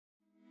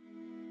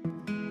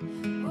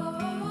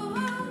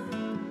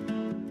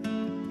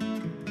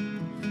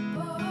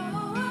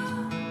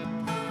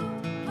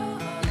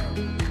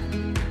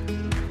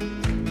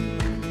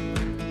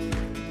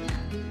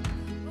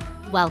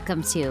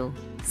Welcome to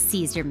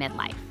Seize Your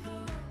Midlife,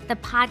 the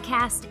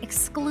podcast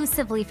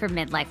exclusively for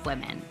midlife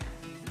women.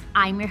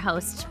 I'm your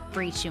host,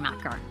 Bree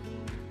Schumacher.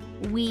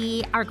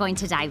 We are going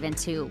to dive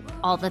into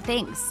all the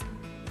things,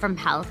 from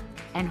health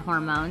and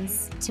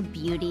hormones to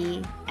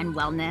beauty and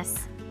wellness.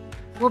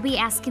 We'll be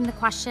asking the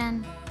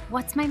question,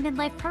 what's my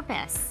midlife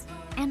purpose?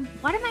 And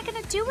what am I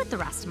going to do with the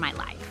rest of my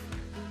life?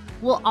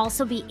 We'll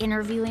also be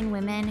interviewing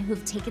women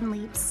who've taken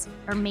leaps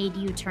or made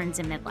U-turns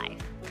in midlife.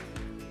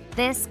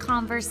 This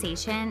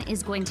conversation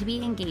is going to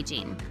be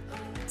engaging,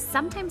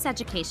 sometimes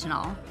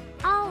educational,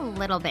 a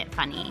little bit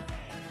funny,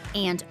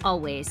 and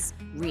always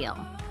real.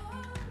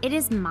 It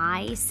is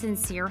my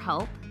sincere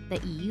hope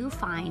that you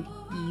find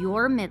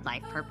your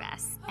midlife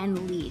purpose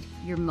and lead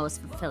your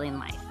most fulfilling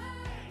life.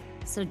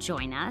 So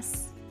join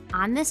us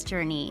on this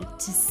journey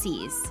to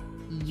seize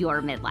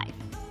your midlife.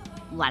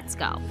 Let's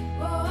go.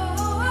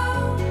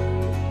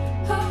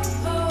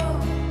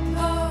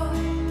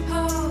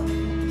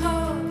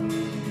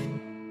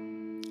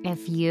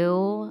 If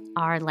you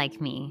are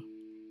like me,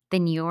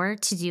 then your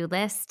to-do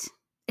list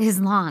is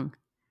long.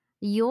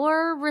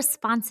 Your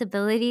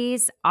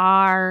responsibilities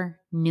are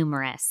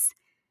numerous.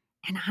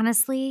 And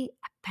honestly,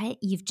 I bet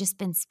you've just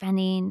been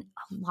spending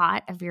a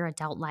lot of your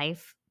adult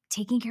life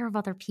taking care of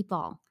other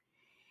people.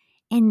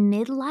 And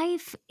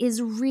midlife is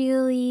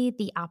really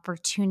the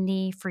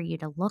opportunity for you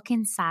to look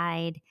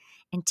inside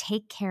and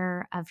take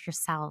care of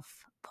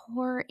yourself,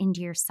 pour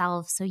into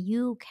yourself so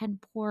you can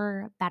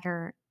pour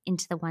better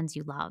into the ones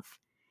you love.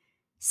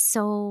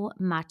 So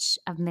much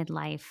of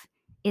midlife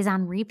is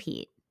on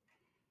repeat.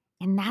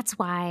 And that's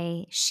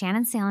why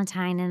Shannon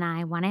Salentine and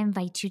I want to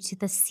invite you to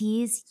the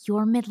Seize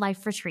Your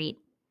Midlife Retreat.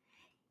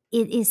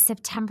 It is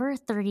September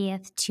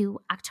 30th to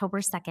October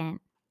 2nd,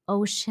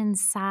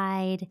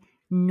 Oceanside,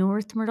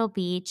 North Myrtle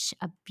Beach,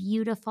 a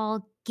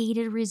beautiful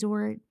gated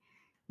resort.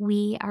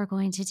 We are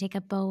going to take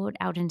a boat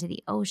out into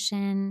the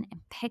ocean and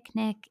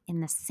picnic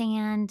in the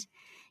sand.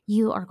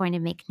 You are going to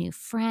make new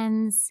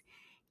friends,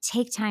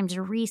 take time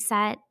to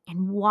reset,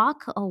 and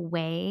walk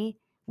away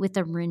with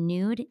a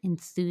renewed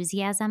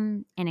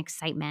enthusiasm and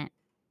excitement.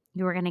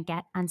 You are going to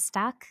get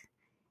unstuck,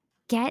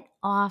 get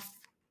off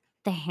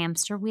the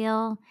hamster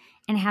wheel,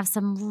 and have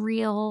some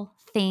real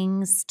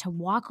things to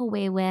walk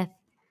away with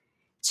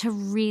to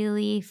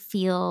really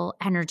feel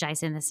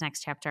energized in this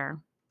next chapter.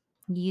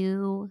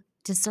 You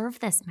deserve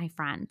this, my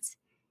friends.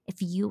 If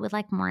you would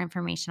like more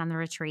information on the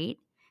retreat,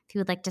 if you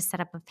would like to set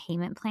up a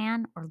payment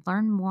plan or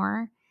learn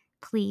more,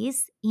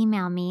 please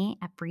email me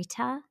at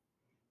Brita,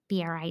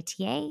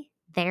 B-R-I-T-A,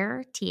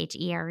 there,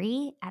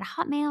 T-H-E-R-E, at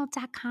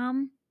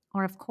hotmail.com.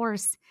 Or, of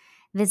course,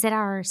 visit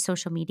our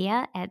social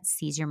media at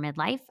Seize Your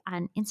Midlife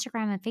on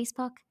Instagram and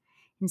Facebook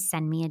and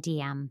send me a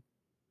DM.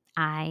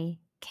 I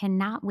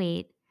cannot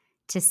wait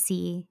to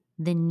see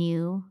the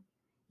new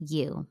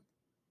you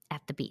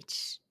at the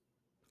beach.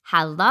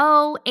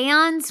 Hello,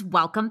 and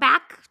welcome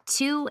back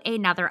to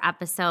another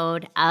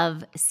episode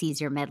of Seize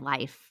Your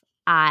Midlife.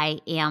 I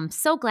am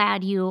so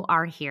glad you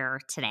are here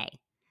today.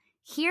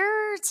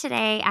 Here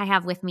today, I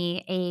have with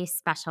me a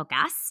special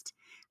guest.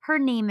 Her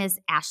name is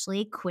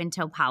Ashley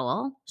Quinto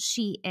Powell.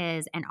 She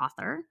is an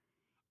author,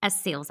 a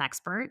sales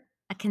expert,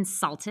 a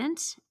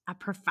consultant, a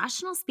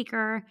professional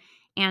speaker,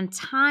 and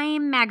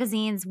Time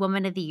Magazine's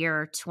Woman of the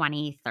Year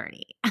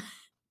 2030.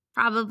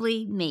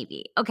 Probably,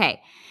 maybe.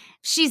 Okay.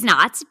 She's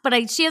not,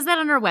 but she has that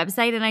on her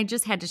website, and I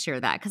just had to share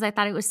that because I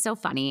thought it was so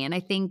funny and I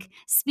think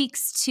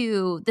speaks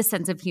to the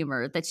sense of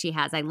humor that she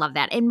has. I love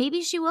that. And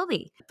maybe she will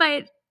be.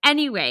 But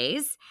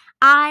anyways,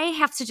 I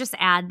have to just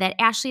add that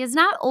Ashley is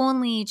not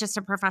only just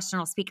a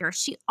professional speaker,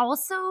 she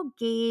also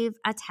gave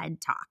a TED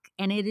Talk,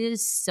 and it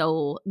is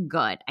so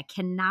good. I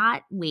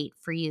cannot wait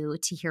for you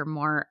to hear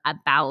more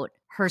about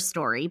her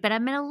story, but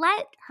I'm going to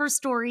let her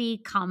story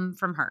come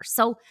from her.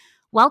 So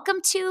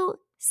welcome to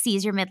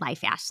Seize Your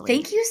Midlife, Ashley.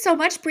 Thank you so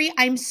much, Bree.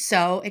 I'm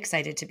so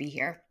excited to be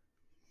here.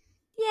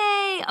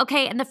 Yay.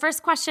 Okay. And the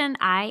first question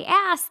I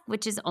ask,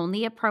 which is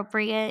only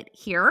appropriate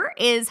here,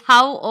 is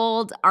how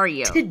old are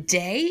you?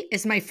 Today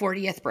is my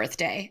 40th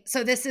birthday.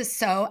 So this is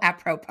so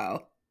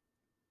apropos.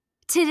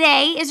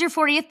 Today is your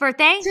 40th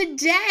birthday?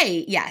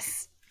 Today,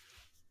 yes.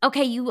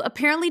 Okay. You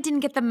apparently didn't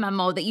get the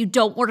memo that you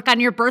don't work on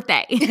your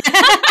birthday.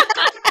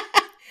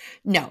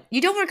 No, you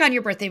don't work on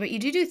your birthday, but you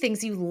do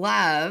things you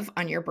love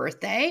on your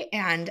birthday.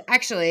 And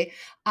actually,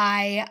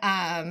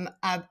 I'm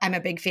a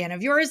big fan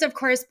of yours, of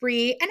course,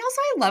 Bree. And also,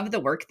 I love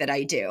the work that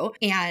I do.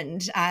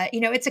 And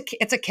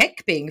it's a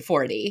kick being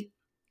 40.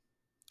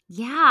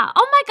 Yeah.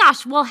 Oh my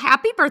gosh. Well,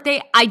 happy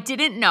birthday. I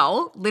didn't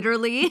know,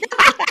 literally.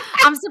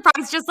 I'm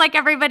surprised, just like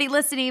everybody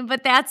listening,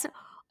 but that's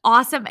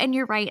awesome. And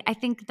you're right. I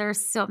think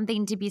there's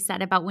something to be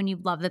said about when you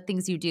love the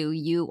things you do,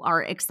 you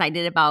are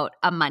excited about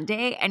a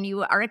Monday and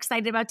you are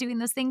excited about doing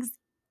those things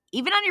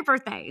even on your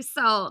birthday.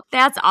 So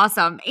that's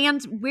awesome.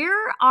 And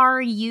where are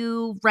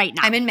you right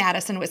now? I'm in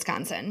Madison,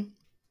 Wisconsin.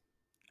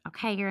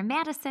 Okay, you're in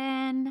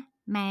Madison,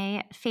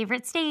 my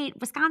favorite state,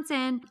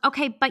 Wisconsin.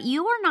 Okay, but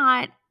you are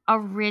not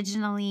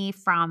originally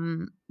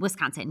from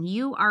Wisconsin.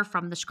 You are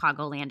from the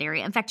Chicagoland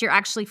area. In fact, you're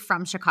actually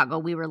from Chicago.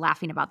 We were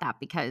laughing about that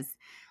because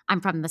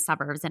I'm from the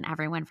suburbs, and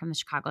everyone from the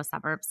Chicago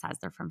suburbs says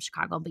they're from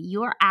Chicago, but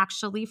you are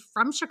actually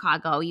from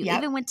Chicago. You Yep.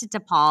 even went to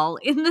DePaul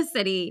in the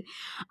city.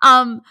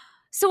 Um,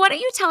 so why don't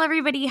you tell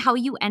everybody how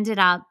you ended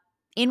up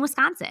in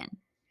Wisconsin?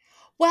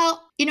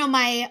 Well,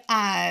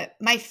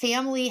 my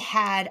family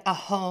had a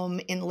home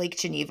in Lake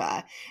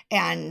Geneva,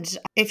 and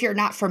if you're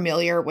not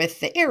familiar with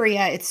the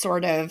area, it's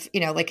sort of,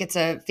 like it's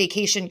a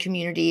vacation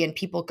community and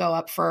people go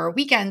up for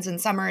weekends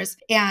and summers.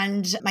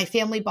 And my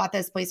family bought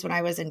this place when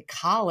I was in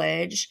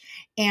college,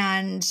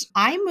 and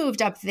I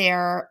moved up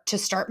there to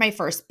start my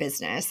first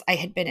business. I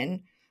had been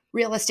in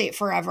real estate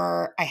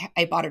forever.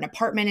 I bought an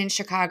apartment in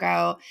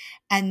Chicago.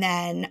 And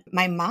then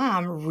my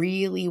mom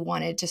really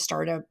wanted to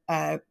start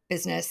a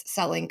business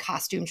selling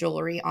costume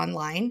jewelry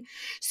online.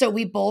 So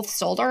we both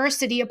sold our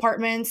city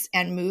apartments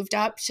and moved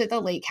up to the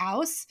lake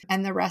house.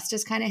 And the rest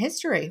is kind of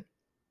history.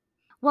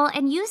 Well,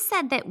 and you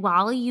said that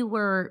while you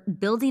were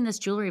building this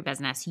jewelry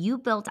business, you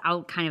built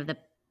out kind of the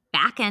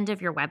back end of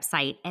your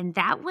website. And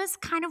that was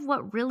kind of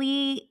what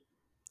really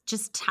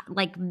just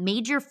like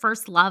made your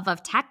first love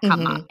of tech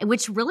come up, Mhm.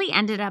 which really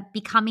ended up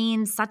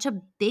becoming such a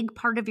big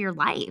part of your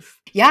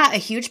life. Yeah, a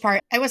huge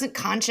part. I wasn't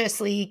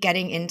consciously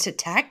getting into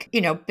tech.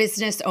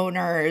 Business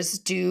owners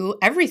do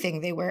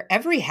everything, they wear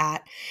every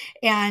hat.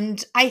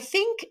 And I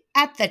think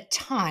at the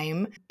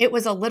time, it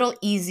was a little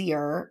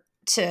easier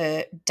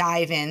to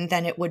dive in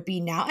than it would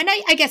be now. And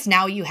I guess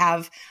now you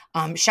have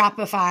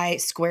Shopify,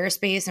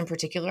 Squarespace in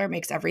particular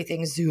makes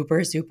everything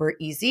super, super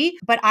easy.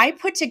 But I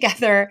put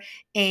together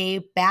a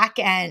back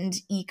end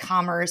e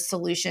commerce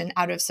solution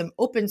out of some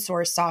open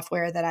source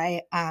software that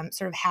I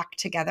sort of hacked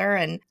together.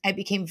 And I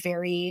became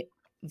very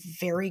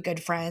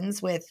good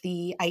friends with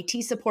the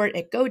IT support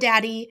at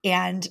GoDaddy.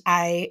 And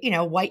I,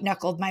 white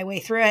knuckled my way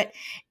through it.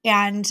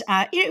 And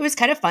it was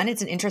kind of fun.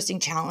 It's an interesting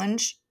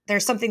challenge.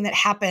 There's something that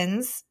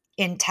happens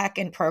in tech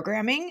and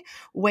programming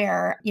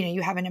where,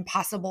 you have an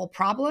impossible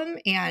problem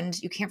and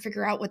you can't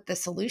figure out what the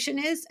solution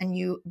is. And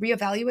you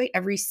reevaluate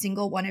every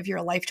single one of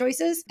your life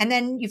choices. And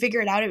then you figure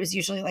it out. It was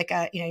usually like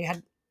you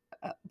had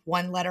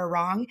one letter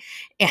wrong.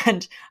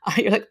 And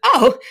you're like,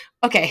 oh,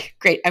 okay,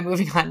 great. I'm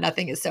moving on.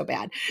 Nothing is so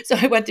bad. So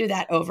I went through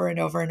that over and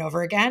over and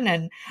over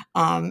again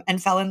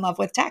and fell in love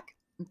with tech.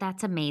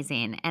 That's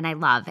amazing. And I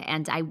love,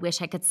 and I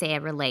wish I could say I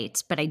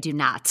relate, but I do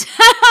not.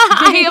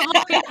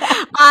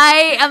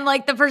 I am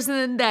like the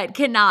person that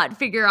cannot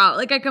figure out,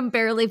 like I can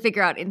barely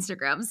figure out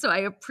Instagram. So I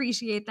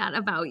appreciate that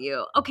about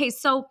you. Okay.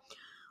 So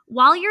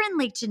while you're in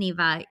Lake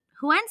Geneva,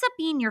 who ends up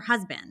being your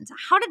husband?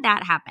 How did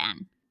that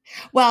happen?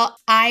 Well,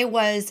 I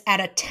was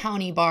at a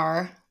towny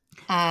bar,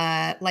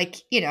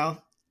 like you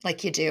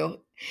do.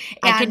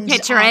 I can And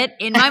picture it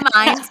in my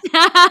mind.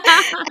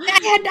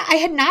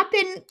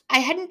 I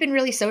hadn't been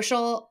really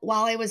social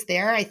while I was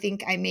there. I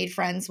think I made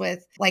friends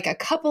with like a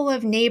couple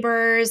of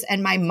neighbors,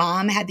 and my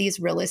mom had these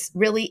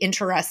really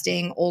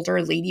interesting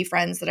older lady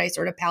friends that I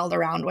sort of palled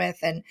around with,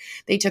 and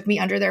they took me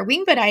under their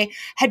wing. But I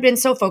had been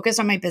so focused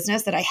on my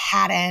business that I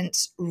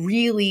hadn't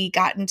really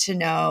gotten to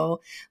know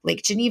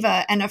Lake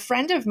Geneva. And a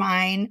friend of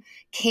mine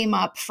came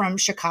up from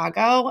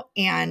Chicago,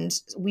 and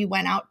we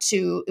went out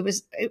to,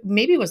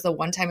 maybe it was the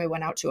one time I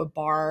went out to a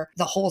bar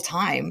the whole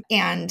time.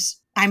 And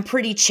I'm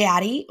pretty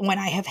chatty when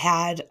I have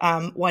had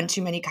one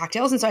too many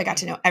cocktails. And so I got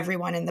to know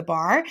everyone in the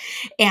bar.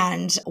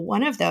 And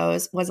one of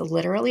those was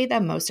literally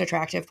the most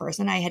attractive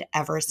person I had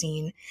ever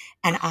seen.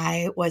 And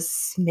I was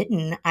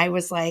smitten. I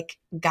was like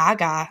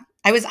gaga.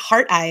 I was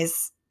heart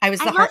eyes. I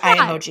was I the love heart eye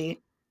that. emoji.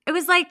 It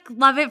was like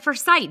love at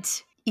first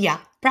sight. Yeah,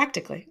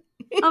 practically.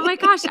 Oh my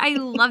gosh, I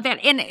love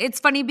that. And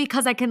it's funny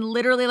because I can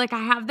literally like I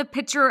have the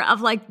picture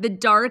of like the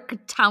dark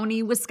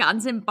towny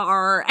Wisconsin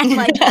bar and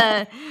like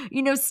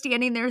the,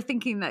 standing there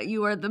thinking that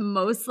you are the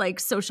most like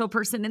social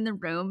person in the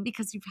room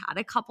because you've had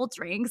a couple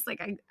drinks.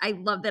 Like I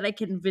love that I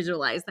can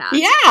visualize that.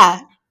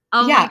 Yeah.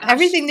 Oh my Yeah. gosh.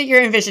 Everything that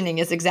you're envisioning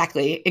is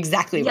exactly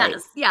right.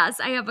 Yes,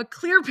 I have a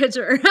clear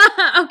picture.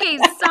 Okay,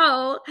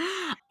 so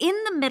in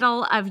the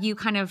middle of you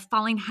kind of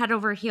falling head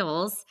over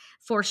heels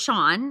for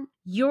Sean,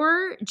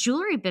 your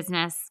jewelry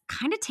business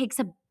kind of takes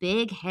a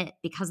big hit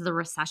because of the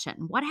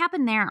recession. What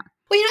happened there?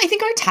 Well, I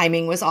think our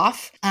timing was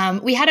off.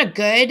 We had a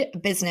good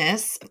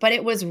business, but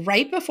it was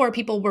right before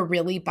people were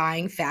really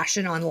buying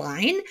fashion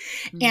online.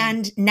 Mm.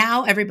 And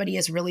now everybody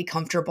is really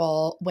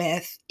comfortable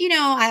with,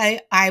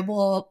 I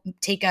will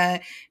take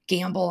a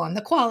gamble on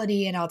the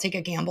quality, and I'll take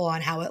a gamble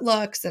on how it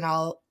looks, and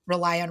I'll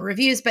rely on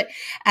reviews. But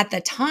at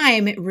the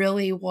time, it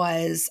really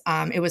was,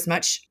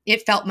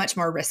 it felt much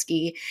more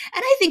risky.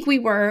 And I think we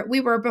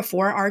were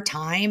before our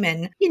time,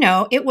 and,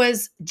 it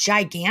was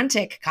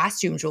gigantic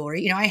costume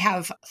jewelry. I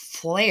have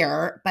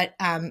flair, but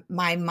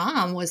my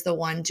mom was the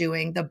one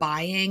doing the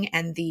buying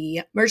and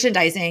the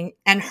merchandising,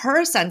 and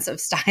her sense of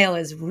style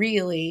is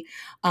really,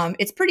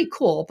 it's pretty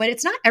cool, but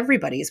it's not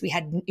everybody's. We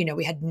had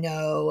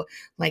no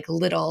like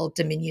little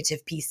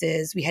diminutive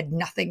pieces. We had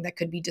nothing that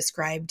could be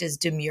described as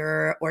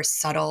demure or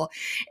subtle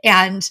deal.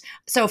 And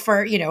so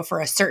for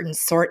a certain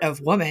sort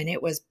of woman,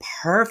 it was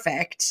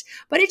perfect,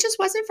 but it just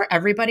wasn't for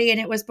everybody. And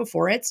it was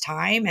before its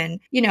time. And,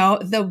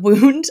 the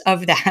wound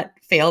of that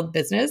failed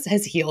business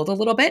has healed a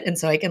little bit. And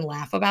so I can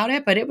laugh about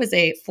it, but it was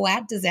a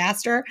flat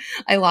disaster.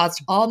 I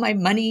lost all my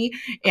money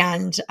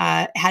and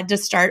had to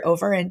start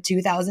over in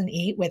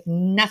 2008 with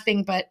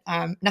nothing but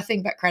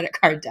credit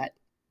card debt.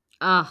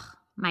 Oh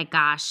my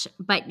gosh.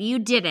 But you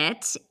did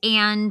it.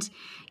 And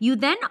you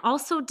then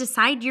also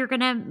decide you're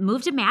going to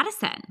move to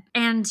Madison.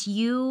 And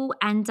you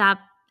end up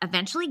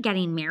eventually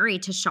getting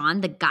married to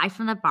Sean, the guy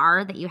from the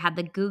bar that you had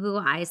the goo goo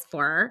eyes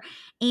for.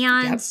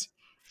 And Yep.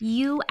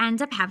 you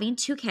end up having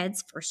two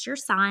kids, first your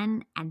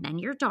son and then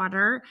your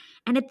daughter.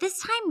 And at this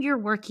time, you're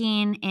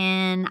working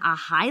in a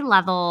high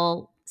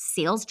level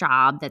sales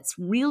job that's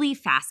really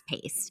fast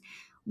paced.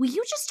 Will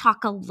you just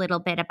talk a little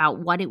bit about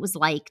what it was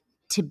like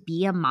to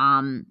be a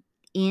mom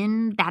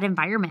in that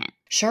environment?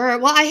 Sure.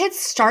 Well, I had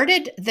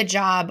started the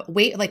job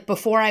like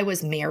before I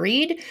was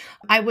married.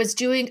 I was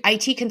doing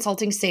IT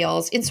consulting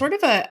sales in sort of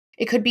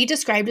it could be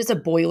described as a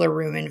boiler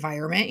room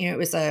environment. It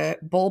was a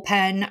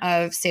bullpen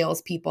of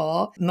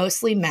salespeople,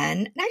 mostly men.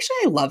 And actually,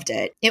 I loved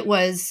it. It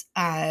was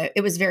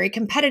very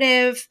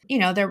competitive.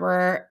 There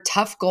were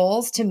tough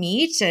goals to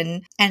meet,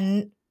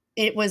 and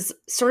it was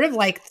sort of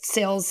like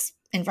sales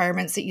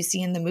environments that you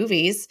see in the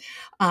movies,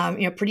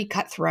 pretty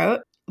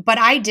cutthroat, but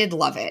I did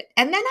love it.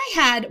 And then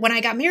when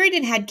I got married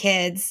and had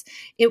kids,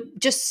 it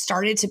just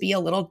started to be a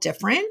little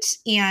different,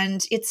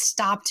 and it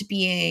stopped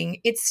being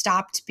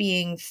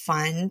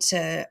fun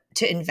to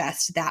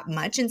invest that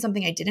much in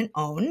something I didn't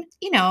own.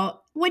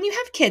 When you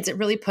have kids, it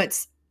really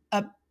puts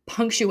a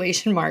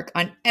punctuation mark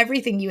on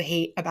everything you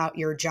hate about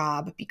your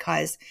job,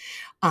 because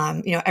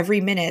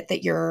every minute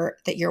that you're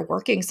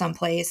working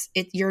someplace,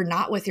 you're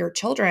not with your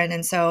children.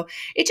 And so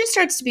it just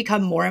starts to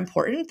become more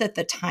important that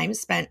the time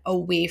spent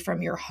away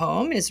from your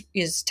home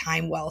is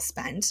time well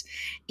spent.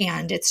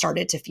 And it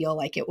started to feel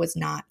like it was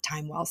not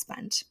time well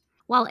spent.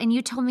 Well, and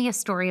you told me a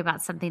story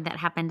about something that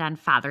happened on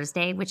Father's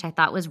Day, which I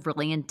thought was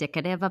really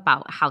indicative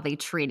about how they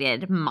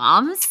treated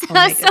moms. Oh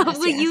my So goodness,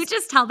 will you yes.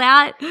 just tell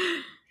that?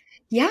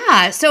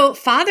 Yeah. So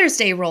Father's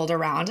Day rolled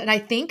around, and I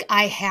think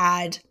I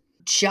had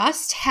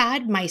just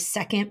had my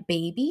second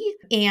baby,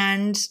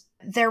 and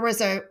there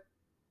was an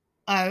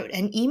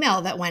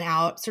email that went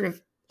out, sort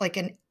of like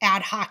an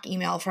ad hoc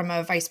email from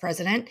a vice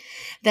president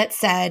that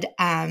said,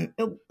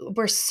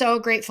 we're so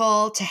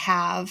grateful to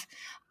have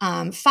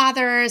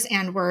fathers,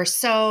 and we're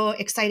so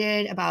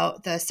excited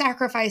about the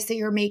sacrifice that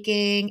you're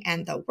making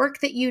and the work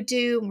that you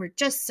do. And we're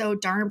just so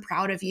darn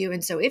proud of you.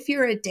 And so if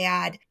you're a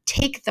dad,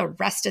 take the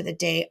rest of the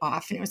day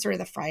off. And it was sort of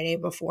the Friday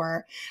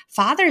before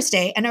Father's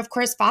Day. And of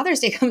course,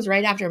 Father's Day comes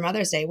right after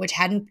Mother's Day, which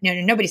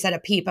nobody said a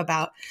peep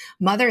about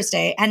Mother's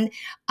Day. And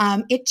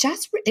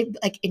it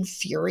like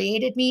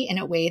infuriated me in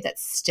a way that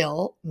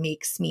still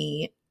makes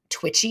me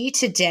twitchy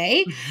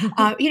today.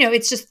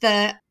 It's just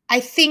I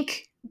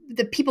think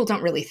the people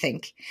don't really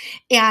think.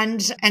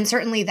 And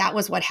certainly that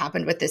was what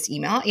happened with this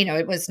email.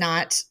 It was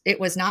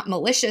not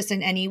malicious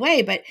in any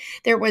way, but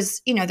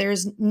there's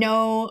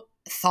no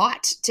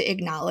thought to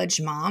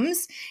acknowledge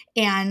moms,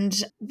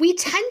 and we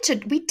tend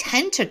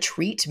to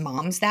treat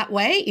moms that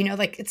way,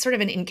 like it's sort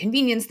of an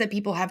inconvenience that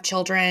people have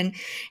children,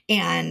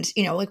 and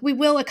like we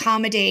will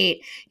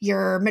accommodate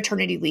your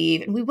maternity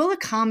leave, and we will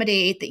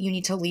accommodate that you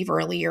need to leave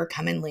early or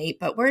come in late,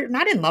 but we're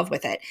not in love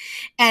with it.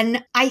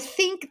 And I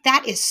think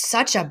that is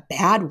such a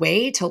bad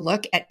way to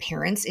look at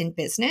parents in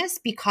business,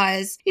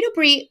 because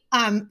Brie,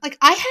 like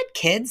I had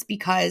kids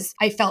because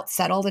I felt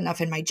settled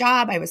enough in my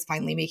job. I was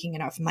finally making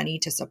enough money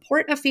to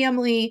support a family.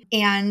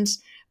 And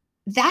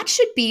that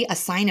should be a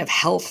sign of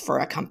health for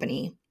a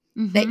company,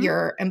 that Mm-hmm.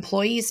 your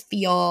employees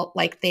feel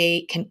like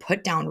they can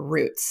put down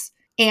roots.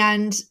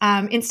 And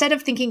instead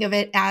of thinking of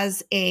it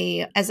as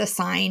a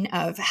sign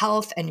of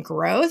health and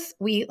growth,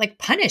 we like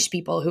punish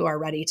people who are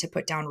ready to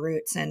put down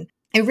roots. And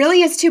it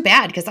really is too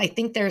bad, because I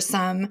think there's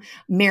some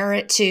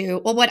merit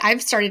to, well, what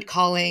I've started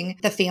calling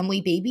the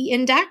family baby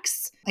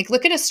index. Like,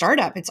 look at a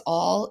startup. It's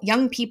all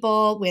young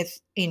people with,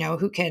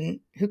 who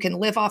can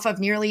live off of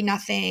nearly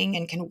nothing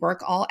and can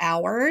work all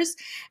hours.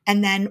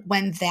 And then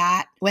when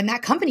that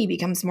company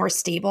becomes more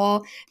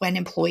stable, when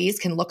employees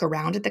can look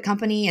around at the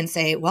company and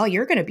say, well,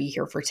 you're going to be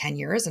here for 10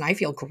 years and I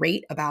feel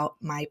great about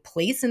my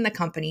place in the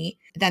company,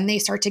 then they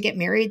start to get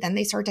married, then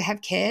they start to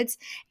have kids.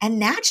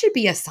 And that should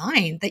be a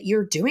sign that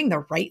you're doing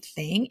the right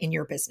thing in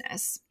your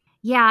business.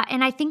 Yeah,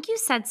 and I think you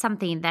said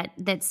something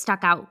that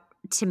stuck out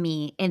to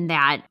me in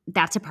that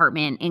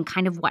department, and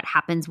kind of what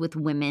happens with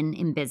women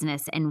in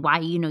business, and why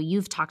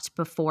you've talked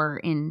before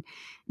in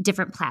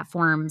different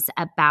platforms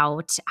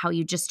about how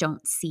you just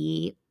don't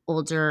see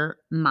older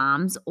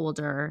moms,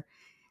 older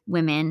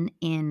women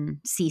in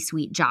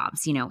C-suite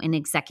jobs, in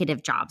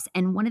executive jobs.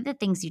 And one of the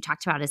things you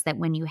talked about is that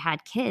when you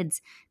had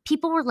kids,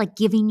 people were like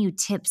giving you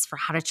tips for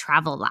how to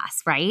travel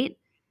less, right?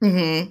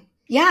 Mm-hmm.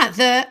 Yeah,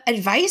 the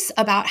advice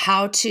about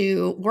how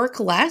to work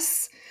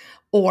less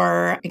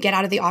or get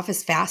out of the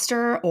office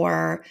faster,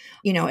 or,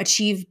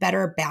 achieve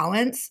better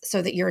balance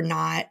so that you're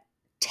not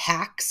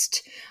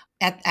taxed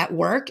at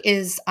work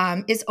is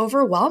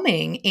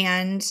overwhelming.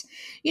 And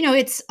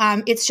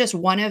it's just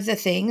one of the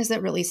things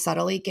that really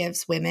subtly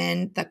gives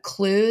women the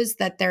clues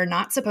that they're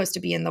not supposed to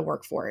be in the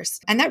workforce.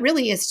 And that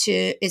really is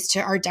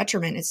to our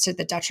detriment. It's to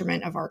the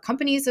detriment of our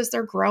companies as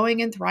they're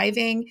growing and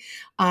thriving,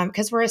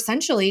 because we're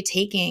essentially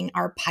taking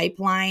our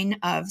pipeline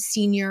of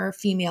senior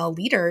female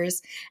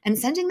leaders and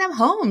sending them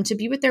home to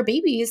be with their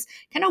babies,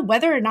 kind of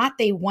whether or not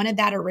they wanted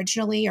that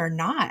originally or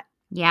not.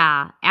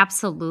 Yeah,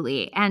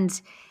 absolutely.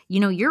 And,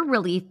 you're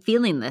really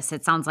feeling this.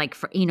 It sounds like,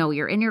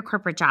 you're in your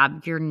corporate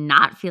job, you're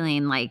not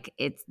feeling like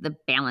it's the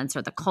balance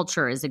or the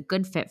culture is a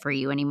good fit for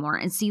you anymore.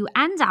 And so you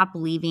end up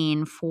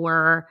leaving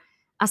for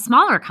a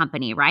smaller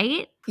company,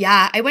 right?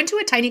 Yeah, I went to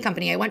a tiny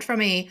company. I went from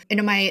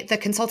the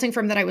consulting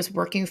firm that I was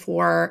working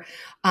for,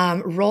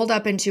 rolled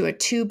up into a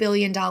 $2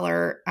 billion,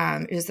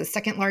 it was the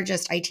second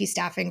largest IT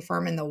staffing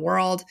firm in the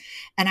world.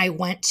 And I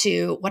went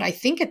to what I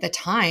think at the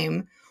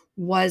time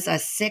was a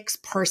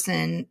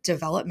 6-person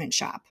development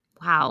shop.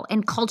 Wow.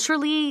 And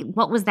culturally,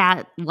 what was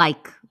that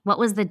like? What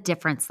was the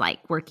difference like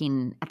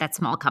working at that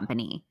small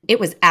company? It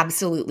was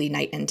absolutely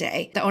night and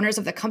day. The owners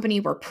of the company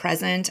were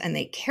present and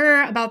they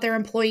care about their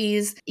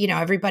employees.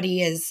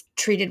 Everybody is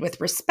treated with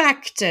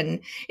respect, and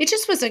it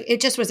just was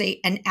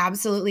an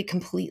absolutely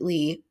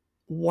completely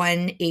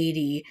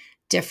 180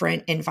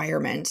 different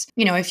environment.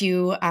 If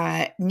you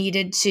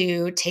needed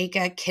to take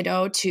a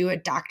kiddo to a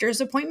doctor's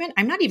appointment,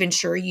 I'm not even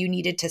sure you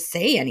needed to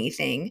say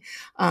anything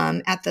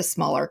at the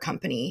smaller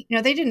company.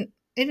 They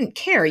didn't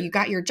care. You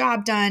got your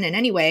job done. And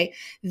anyway,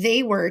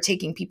 they were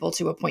taking people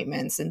to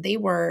appointments and they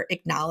were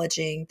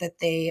acknowledging that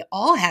they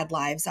all had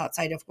lives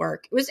outside of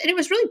work. It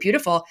was really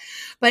beautiful.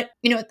 But,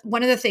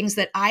 one of the things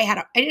that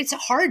it's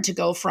hard to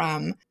go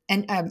from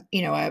an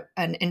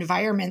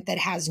environment that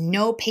has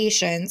no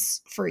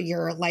patience for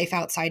your life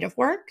outside of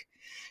work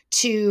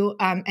to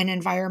an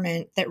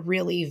environment that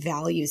really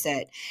values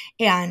it.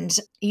 And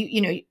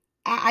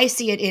I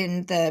see it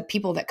in the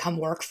people that come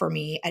work for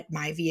me at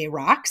my VA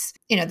Rocks.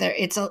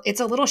 It's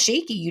a little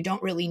shaky. You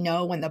don't really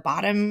know when the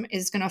bottom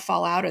is going to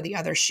fall out or the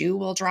other shoe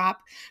will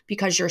drop,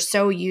 because you're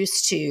so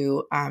used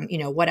to,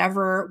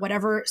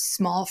 whatever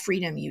small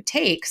freedom you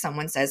take,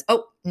 someone says,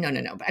 "Oh, no,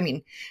 no, no."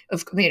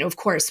 Of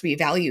course, we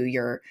value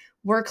your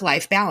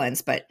work-life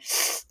balance, but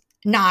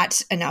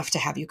not enough to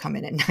have you come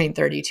in at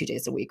 9:30 2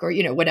 days a week, or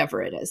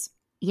whatever it is.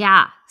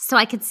 Yeah. So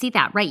I could see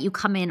that, right? You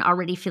come in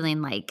already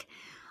feeling like,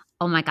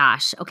 oh my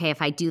gosh, okay, if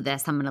I do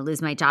this, I'm going to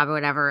lose my job or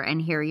whatever. And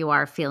here you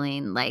are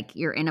feeling like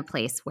you're in a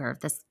place where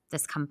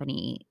this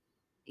company,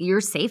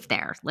 you're safe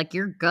there, like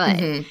you're good.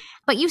 Hmm.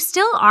 But you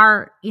still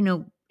are,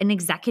 an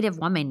executive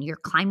woman. You're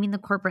climbing the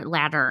corporate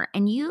ladder,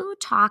 and you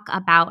talk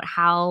about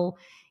how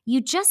you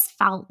just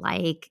felt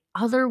like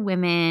other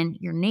women,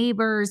 your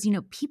neighbors,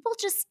 people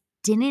just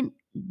didn't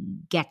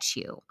get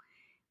you.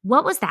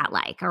 What was that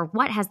like, or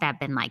what has that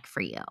been like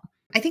for you?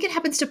 I think it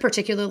happens to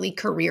particularly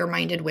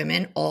career-minded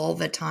women all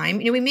the time.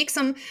 We make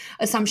some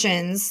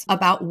assumptions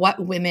about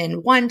what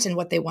women want and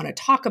what they want to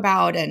talk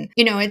about. And,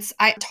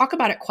 I talk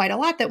about it quite a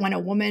lot that when a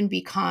woman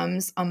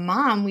becomes a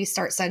mom, we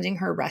start sending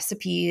her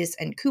recipes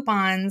and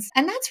coupons.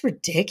 And that's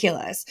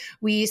ridiculous.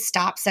 We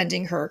stop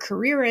sending her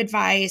career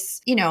advice,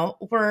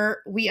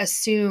 we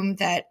assume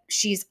that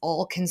she's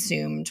all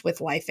consumed with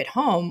life at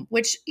home,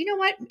 which,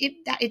 what,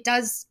 it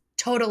does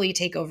totally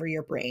take over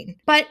your brain.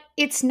 But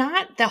it's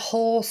not the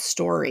whole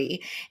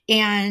story.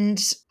 And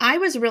I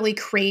was really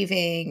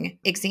craving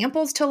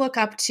examples to look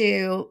up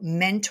to,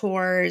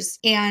 mentors.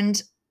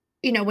 And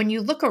when you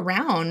look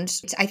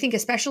around, I think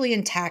especially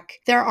in tech,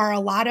 there are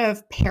a lot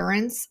of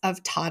parents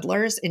of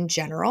toddlers in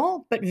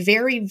general, but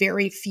very,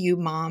 very few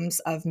moms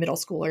of middle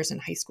schoolers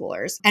and high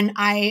schoolers. And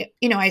I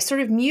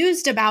sort of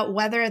mused about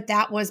whether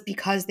that was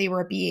because they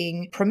were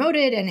being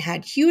promoted and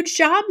had huge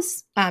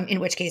jobs, in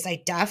which case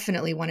I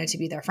definitely wanted to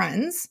be their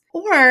friends,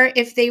 or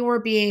if they were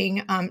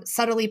being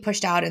subtly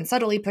pushed out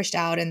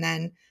and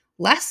then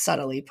less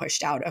subtly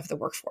pushed out of the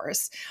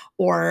workforce,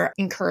 or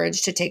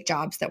encouraged to take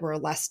jobs that were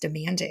less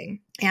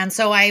demanding. And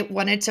so I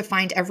wanted to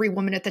find every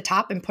woman at the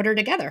top and put her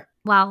together.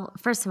 Well,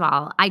 first of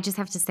all, I just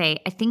have to say,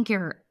 I think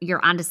you're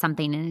onto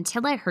something. And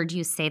until I heard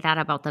you say that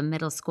about the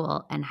middle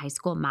school and high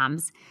school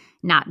moms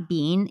not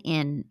being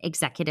in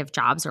executive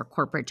jobs or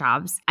corporate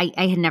jobs,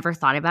 I had never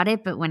thought about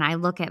it. But when I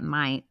look at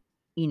my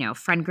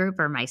friend group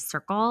or my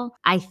circle,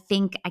 I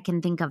think I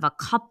can think of a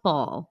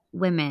couple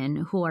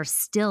women who are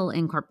still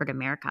in corporate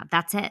America.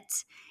 That's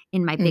it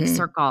in my big Mhm.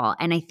 circle.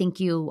 And I think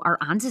you are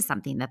onto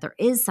something, that there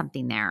is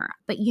something there.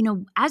 But,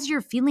 as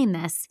you're feeling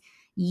this,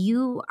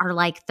 you are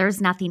like, there's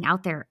nothing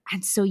out there.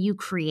 And so you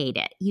create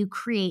it. You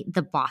create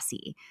the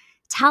Bossy.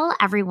 Tell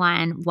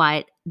everyone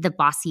what the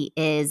Bossy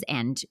is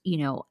and,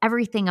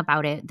 everything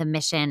about it, the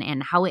mission,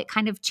 and how it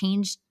kind of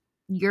changed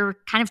your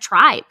kind of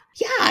tribe.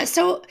 Yeah,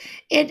 so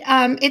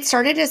it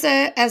started as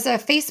a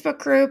Facebook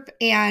group,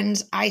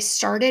 and I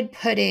started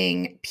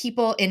putting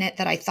people in it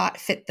that I thought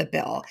fit the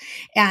bill.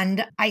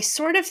 And I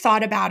sort of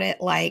thought about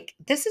it like,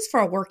 this is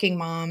for working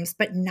moms,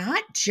 but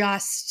not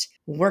just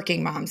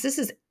working moms.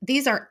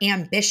 These are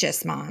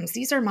ambitious moms.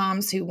 These are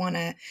moms who want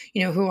to,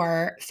 who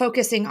are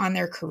focusing on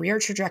their career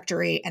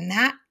trajectory, and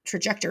that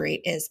trajectory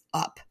is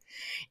up.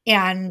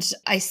 And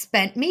I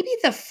spent maybe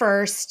the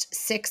first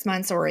 6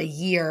 months or a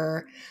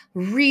year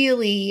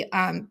really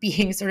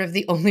being sort of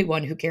the only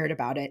one who cared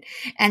about it.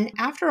 And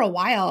after a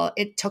while,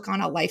 it took on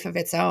a life of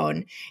its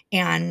own.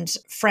 And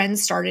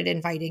friends started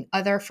inviting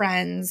other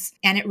friends.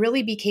 And it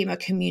really became a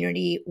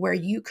community where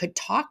you could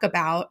talk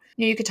about,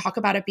 you could talk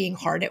about it being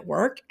hard at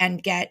work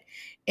and get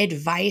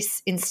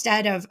advice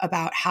instead of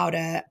about how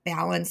to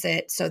balance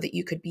it so that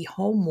you could be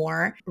home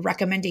more,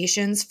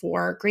 recommendations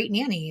for great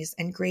nannies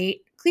and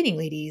great cleaning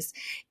ladies,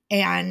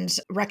 and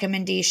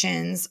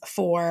recommendations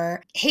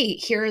for, hey,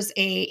 here's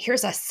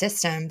a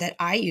system that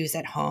I use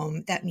at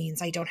home that means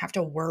I don't have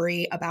to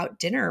worry about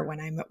dinner when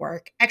I'm at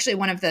work. Actually,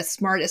 one of the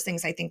smartest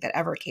things I think that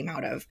ever came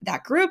out of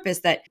that group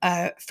is that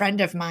a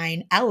friend of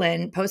mine,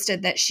 Ellen,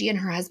 posted that she and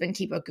her husband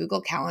keep a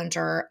Google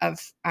Calendar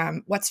of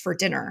what's for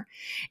dinner.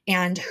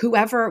 And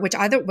whichever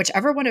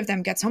one of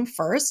them gets home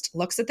first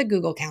looks at the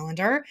Google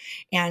Calendar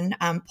and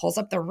pulls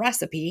up the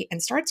recipe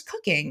and starts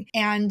cooking.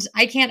 And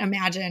I can't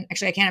imagine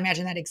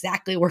that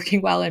exactly working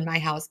well in my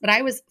house, but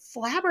I was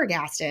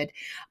flabbergasted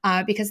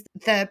because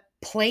the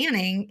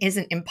planning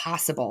isn't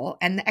impossible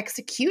and the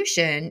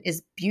execution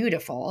is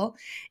beautiful.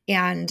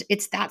 And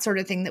it's that sort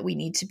of thing that we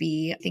need to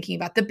be thinking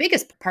about. The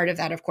biggest part of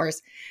that, of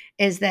course,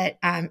 is that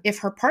if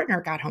her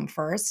partner got home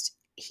first,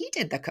 he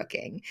did the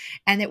cooking.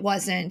 And it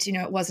wasn't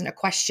a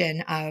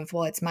question of,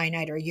 well, it's my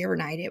night or your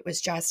night. It was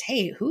just,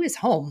 hey, who is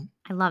home?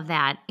 I love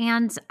that.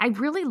 And I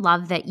really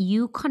love that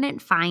you couldn't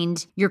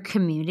find your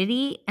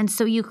community. And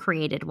so you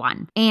created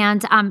one.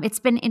 And it's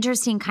been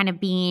interesting kind of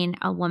being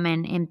a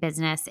woman in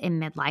business in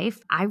midlife.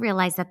 I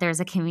realized that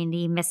there's a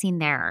community missing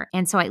there.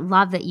 And so I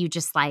love that you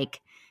just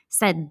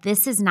said,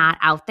 this is not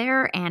out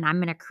there and I'm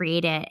going to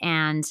create it.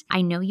 And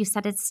I know you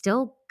said it's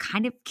still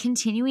kind of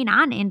continuing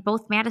on in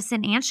both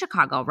Madison and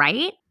Chicago,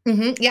 right?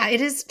 Mm-hmm. Yeah,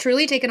 it has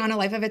truly taken on a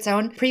life of its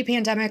own.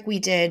 Pre-pandemic, we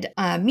did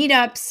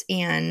meetups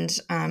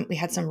and we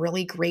had some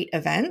really great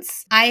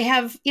events. I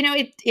have,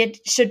 it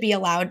should be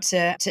allowed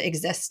to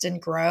exist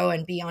and grow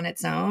and be on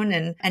its own.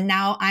 And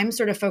now I'm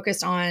sort of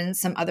focused on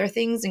some other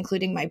things,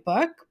 including my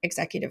book,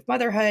 Executive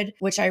Motherhood,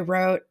 which I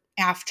wrote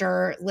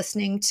after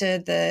listening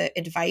to the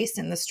advice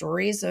and the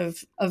stories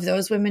of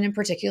those women in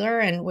particular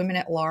and women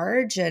at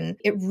large. And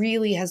it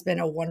really has been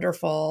a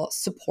wonderful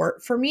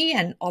support for me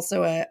and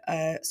also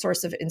a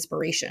source of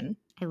inspiration.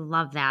 I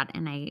love that.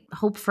 And I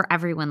hope for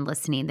everyone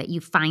listening that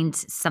you find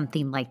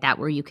something like that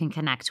where you can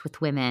connect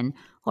with women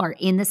who are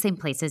in the same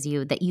place as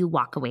you, that you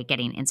walk away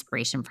getting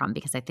inspiration from,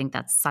 because I think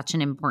that's such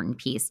an important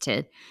piece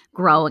to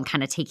grow and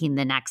kind of taking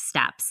the next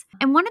steps.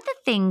 And one of the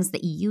things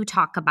that you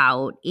talk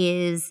about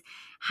is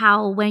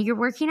how when you're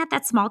working at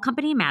that small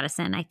company in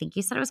Madison, I think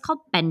you said it was called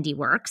Bendy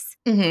Works,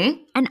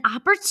 Mm-hmm. an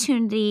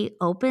opportunity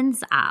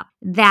opens up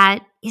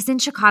that is in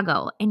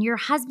Chicago, and your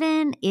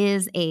husband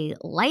is a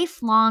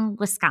lifelong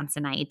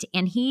Wisconsinite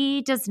and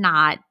he does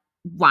not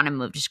want to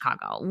move to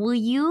Chicago. Will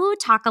you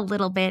talk a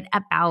little bit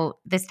about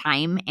this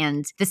time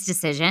and this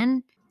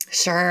decision?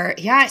 Sure.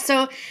 Yeah.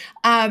 So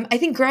I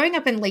think growing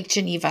up in Lake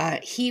Geneva,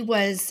 he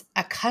was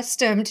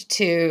accustomed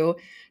to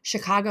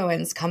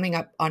Chicagoans coming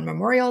up on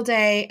Memorial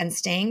Day and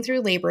staying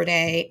through Labor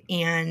Day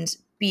and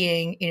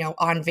being,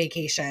 on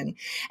vacation.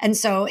 And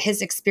so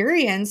his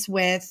experience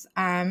with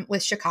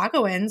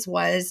Chicagoans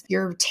was,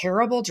 you're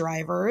terrible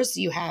drivers.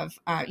 You have,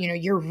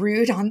 you're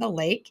rude on the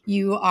lake.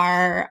 You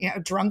are,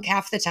 drunk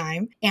half the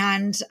time.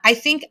 And I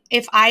think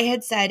if I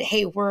had said,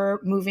 hey, we're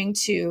moving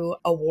to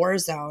a war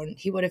zone,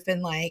 he would have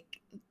been like,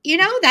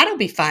 that'll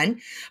be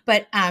fun.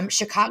 But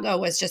Chicago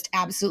was just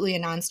absolutely a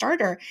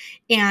non-starter.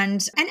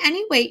 And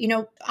anyway,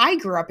 I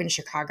grew up in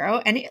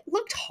Chicago and it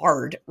looked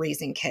hard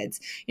raising kids.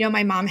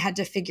 My mom had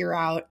to figure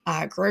out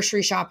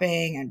grocery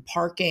shopping and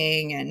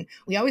parking. And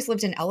we always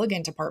lived in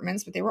elegant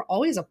apartments, but they were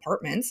always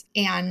apartments.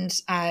 And,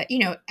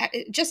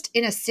 just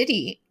in a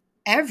city,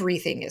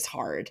 everything is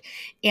hard.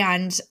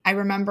 And I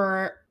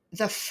remember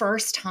the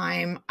first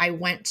time I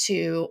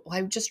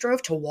just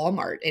drove to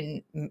Walmart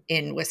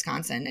in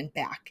Wisconsin and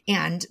back,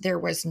 and there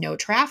was no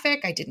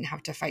traffic. I didn't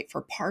have to fight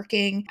for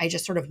parking. I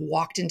just sort of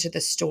walked into the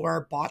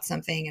store, bought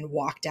something and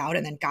walked out,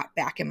 and then got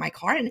back in my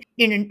car. And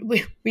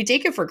we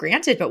take it for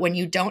granted, but when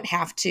you don't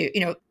have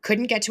to,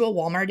 couldn't get to a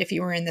Walmart if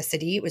you were in the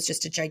city, it was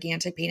just a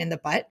gigantic pain in the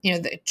butt.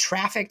 The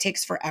traffic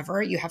takes forever.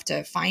 You have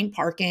to find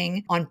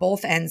parking on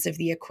both ends of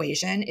the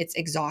equation. It's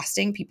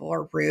exhausting. People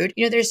are rude.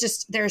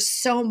 There's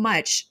so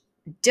much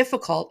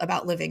difficult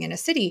about living in a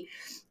city.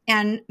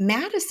 And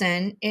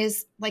Madison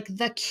is like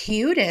the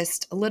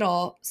cutest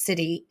little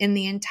city in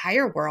the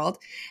entire world.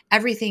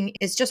 Everything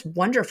is just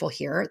wonderful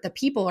here. The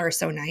people are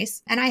so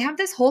nice. And I have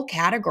this whole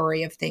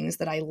category of things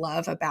that I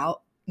love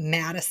about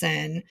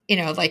Madison.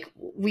 Like,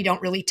 we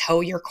don't really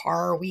tow your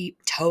car. We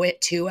tow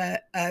it to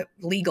a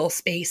legal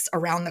space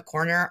around the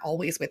corner,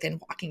 always within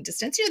walking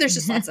distance. There's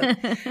just lots of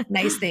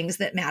nice things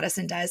that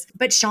Madison does.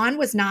 But Sean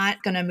was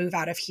not going to move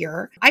out of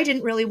here. I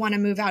didn't really want to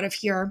move out of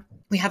here.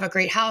 We have a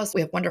great house.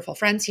 We have wonderful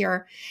friends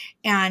here.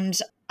 And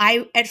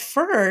I, at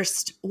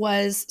first,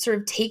 was sort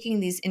of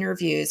taking these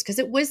interviews because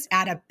it was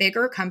at a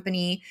bigger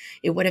company.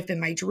 It would have been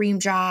my dream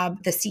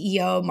job. The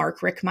CEO,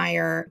 Mark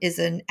Rickmeyer, is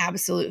an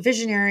absolute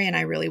visionary, and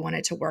I really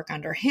wanted to work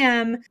under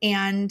him.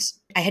 And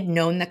I had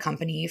known the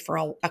company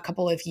for a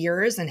couple of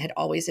years and had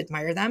always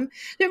admired them.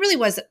 It really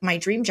was my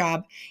dream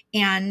job.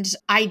 And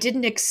I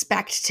didn't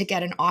expect to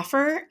get an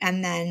offer.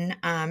 And then,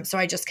 so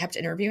I just kept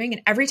interviewing.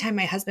 And every time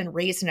my husband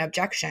raised an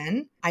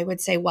objection, I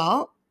would say,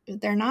 well,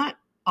 they're not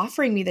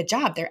offering me the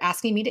job. They're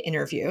asking me to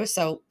interview.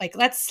 So like,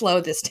 let's slow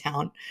this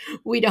down.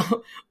 We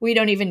don't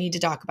even need to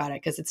talk about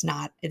it because it's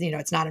not,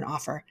 it's not an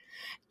offer.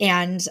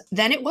 And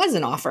then it was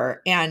an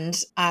offer. And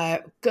a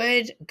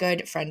good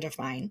friend of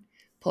mine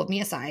pulled me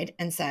aside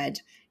and said,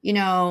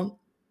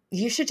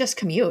 you should just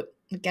commute,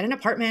 get an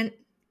apartment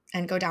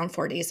and go down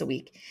 4 days a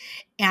week.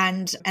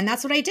 And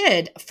that's what I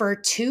did. For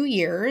 2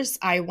 years,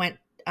 I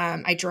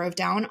drove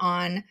down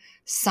on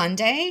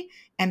Sunday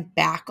and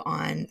back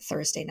on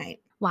Thursday night.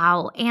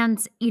 Wow. And,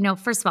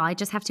 first of all, I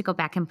just have to go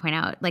back and point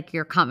out like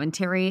your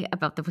commentary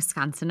about the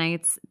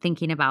Wisconsinites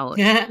thinking about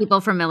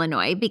people from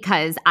Illinois,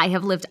 because I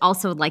have lived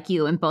also like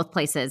you in both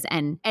places.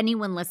 And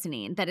anyone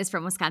listening that is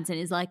from Wisconsin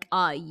is like,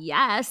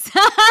 yes. So,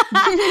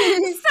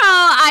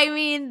 I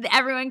mean,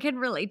 everyone can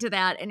relate to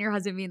that. And your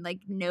husband being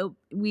like, nope,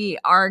 we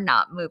are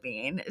not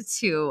moving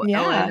to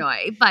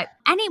Illinois. But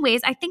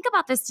anyways, I think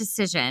about this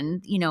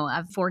decision,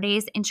 of 4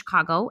 days in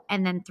Chicago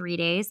and then 3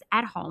 days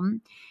at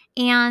home.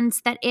 And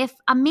that if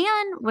a man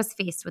was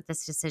faced with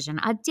this decision,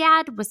 a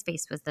dad was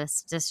faced with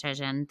this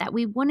decision, that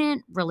we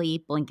wouldn't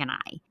really blink an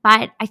eye.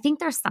 But I think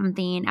there's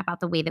something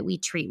about the way that we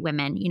treat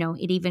women.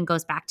 It even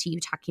goes back to you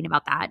talking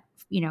about that,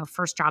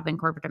 first job in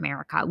corporate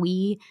America.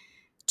 We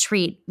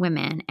treat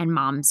women and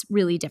moms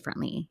really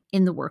differently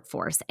in the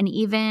workforce and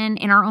even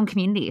in our own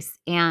communities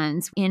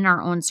and in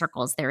our own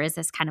circles. There is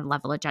this kind of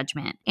level of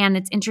judgment. And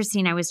it's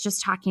interesting. I was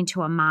just talking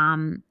to a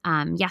mom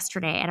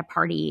yesterday at a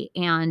party,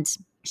 and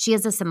she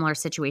has a similar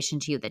situation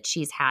to you that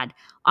she's had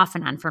off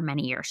and on for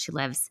many years. She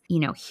lives,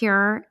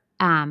 here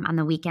on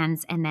the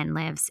weekends and then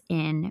lives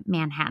in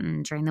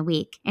Manhattan during the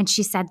week. And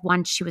she said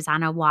once she was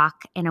on a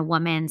walk and a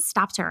woman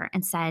stopped her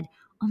and said,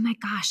 "Oh my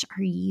gosh,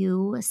 are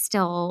you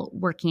still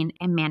working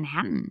in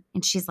Manhattan?"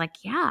 And she's like,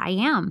 "Yeah, I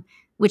am."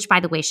 Which, by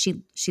the way,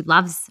 she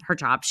loves her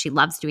job. She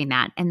loves doing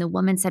that. And the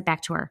woman said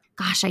back to her,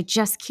 "Gosh, I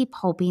just keep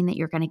hoping that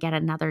you're going to get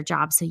another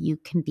job so you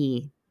can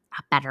be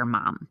a better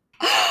mom."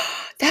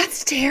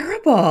 That's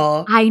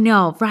terrible. I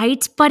know,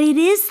 right? But it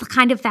is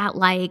kind of that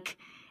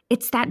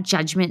it's that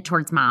judgment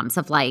towards moms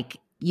of like,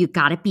 you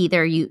got to be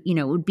there. It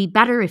would be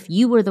better if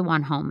you were the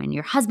one home and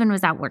your husband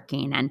was out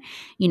working, and,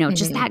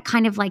 just that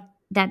kind of like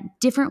that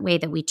different way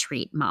that we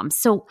treat moms.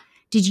 So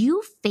did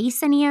you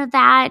face any of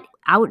that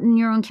out in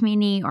your own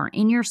community or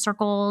in your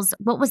circles?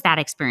 What was that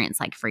experience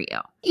like for you?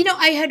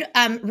 I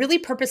had really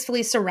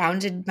purposefully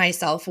surrounded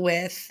myself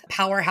with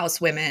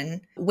powerhouse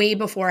women way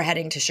before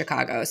heading to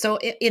Chicago. So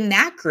in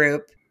that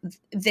group,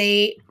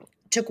 they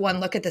took one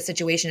look at the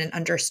situation and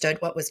understood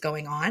what was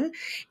going on.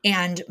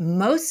 And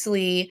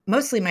mostly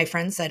my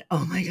friends said,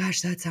 "Oh my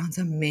gosh, that sounds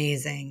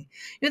amazing."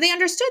 They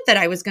understood that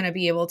I was going to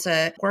be able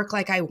to work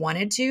like I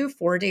wanted to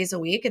 4 days a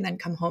week and then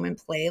come home and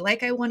play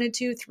like I wanted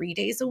to 3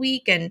 days a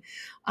week. And,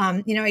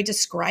 I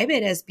describe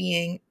it as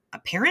being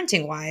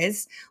parenting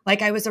wise,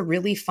 like I was a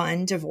really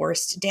fun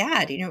divorced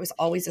dad. It was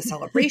always a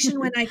celebration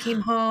when I came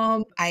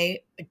home.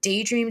 I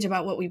daydreamed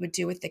about what we would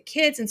do with the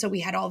kids. And so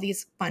we had all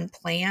these fun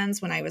plans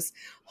when I was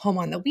home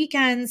on the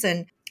weekends.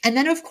 And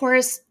then, of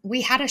course,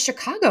 we had a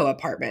Chicago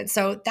apartment.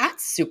 So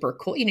that's super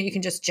cool. You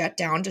can just jet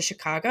down to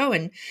Chicago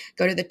and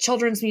go to the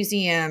Children's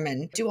Museum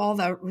and do all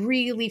the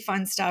really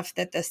fun stuff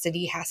that the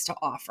city has to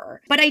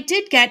offer. But I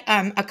did get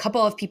a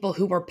couple of people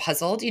who were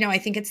puzzled. I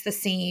think it's the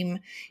same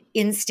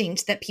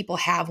instinct that people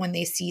have when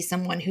they see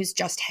someone who's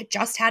just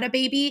had a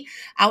baby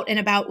out and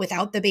about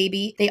without the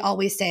baby. They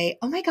always say,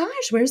 "Oh my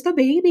gosh, where's the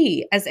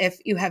baby?" As if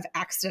you have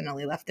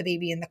accidentally left the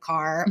baby in the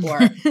car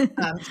or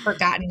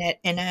forgotten it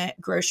in a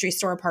grocery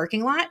store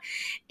parking lot.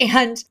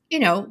 And,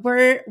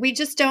 we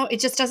just don't, it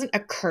just doesn't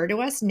occur to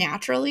us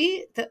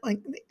naturally that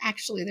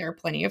actually there are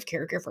plenty of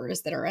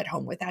caregivers that are at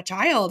home with that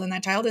child and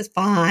that child is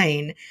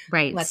fine.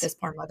 Right. Let this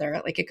poor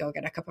mother go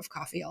get a cup of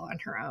coffee all on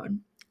her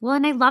own. Well,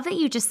 and I love that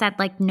you just said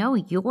no,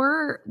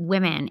 your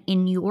women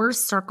in your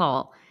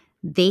circle,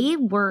 they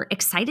were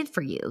excited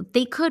for you.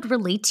 They could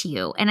relate to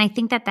you. And I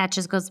think that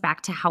just goes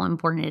back to how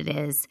important it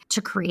is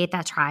to create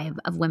that tribe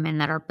of women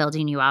that are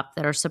building you up,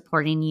 that are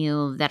supporting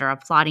you, that are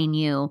applauding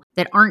you,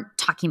 that aren't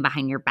talking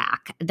behind your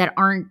back, that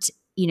aren't,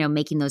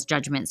 making those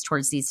judgments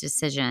towards these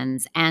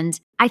decisions. And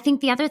I think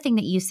the other thing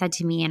that you said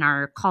to me in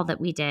our call that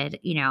we did,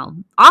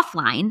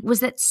 offline, was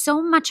that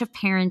so much of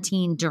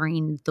parenting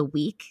during the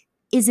week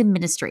is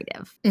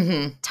administrative.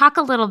 Mm-hmm. Talk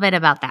a little bit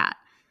about that.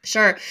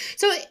 Sure.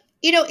 So,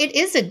 it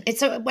is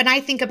so when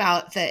I think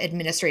about the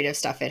administrative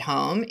stuff at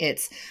home,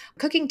 it's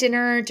cooking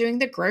dinner, doing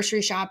the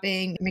grocery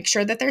shopping, make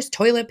sure that there's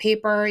toilet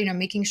paper,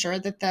 making sure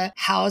that the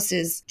house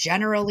is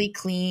generally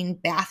clean,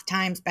 bath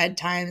times,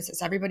 bedtimes.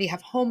 Does everybody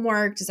have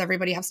homework? Does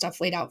everybody have stuff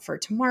laid out for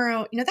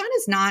tomorrow? That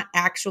is not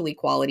actually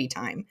quality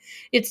time.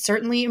 It's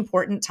certainly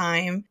important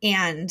time.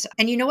 And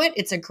you know what?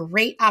 It's a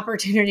great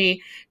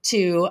opportunity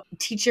to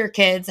teach your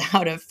kids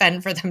how to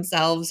fend for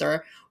themselves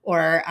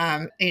or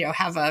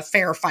have a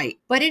fair fight.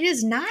 But it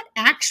is not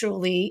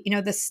actually,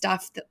 the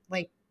stuff that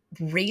like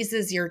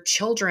raises your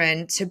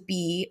children to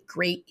be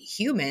great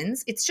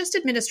humans. It's just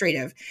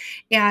administrative.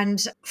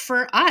 And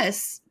for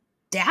us,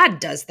 dad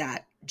does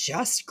that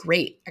just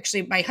great.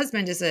 Actually, my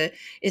husband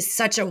is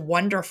such a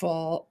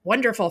wonderful,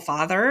 wonderful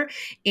father.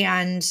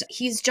 And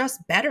he's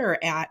just better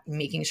at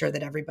making sure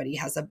that everybody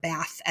has a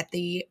bath at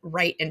the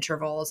right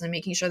intervals and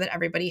making sure that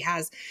everybody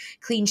has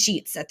clean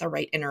sheets at the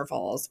right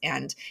intervals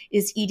and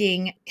is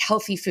eating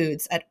healthy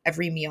foods at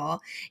every meal.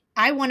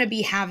 I want to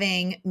be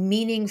having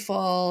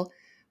meaningful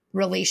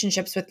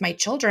relationships with my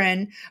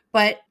children,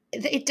 but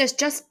it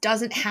just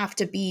doesn't have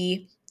to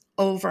be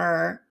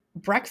over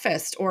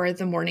breakfast or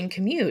the morning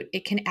commute.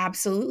 It can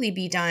absolutely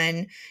be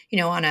done,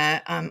 on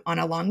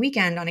a long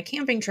weekend, on a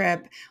camping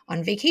trip,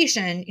 on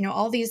vacation,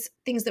 all these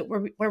things that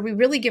where we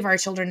really give our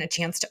children a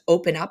chance to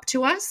open up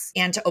to us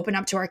and to open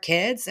up to our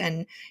kids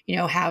and,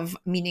 have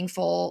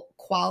meaningful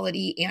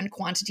quality and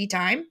quantity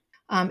time.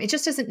 It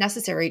just isn't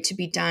necessary to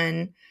be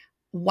done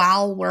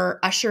while we're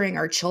ushering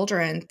our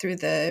children through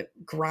the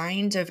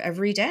grind of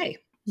every day.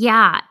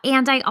 Yeah.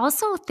 And I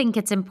also think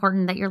it's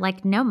important that you're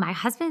like, no, my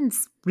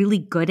husband's really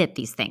good at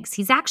these things.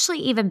 He's actually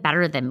even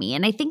better than me.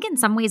 And I think in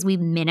some ways we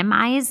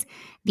minimize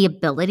the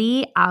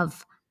ability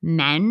of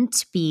men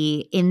to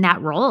be in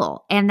that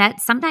role and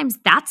that sometimes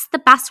that's the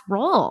best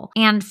role.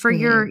 And for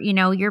your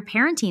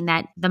parenting,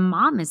 that the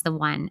mom is the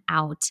one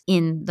out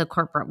in the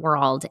corporate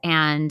world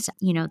and,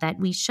 that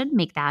we should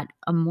make that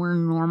a more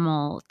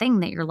normal thing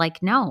that you're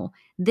like, no,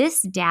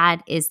 this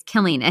dad is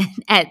killing it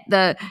at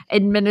the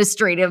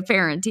administrative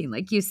parenting,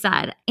 like you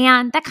said.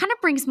 And that kind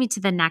of brings me to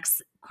the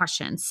next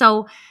question.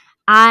 So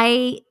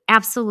I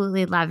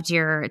absolutely loved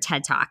your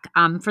TED Talk.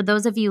 For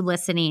those of you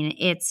listening,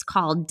 it's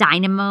called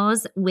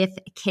Dynamos with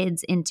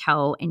Kids in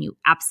Tow, and you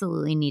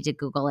absolutely need to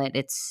Google it.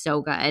 It's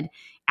so good.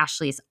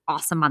 Ashley is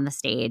awesome on the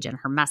stage, and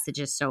her message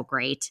is so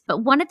great.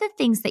 But one of the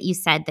things that you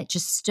said that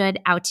just stood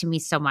out to me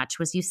so much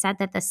was you said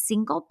that the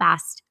single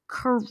best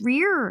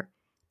career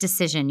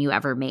decision you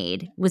ever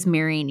made was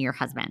marrying your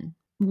husband.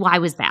 Why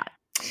was that?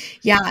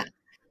 Yeah.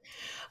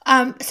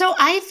 So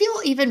I feel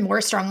even more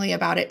strongly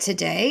about it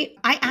today.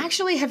 I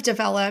actually have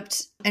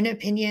developed an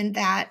opinion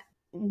that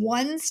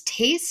one's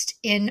taste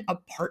in a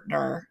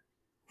partner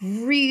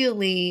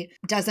really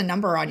does a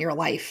number on your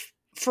life,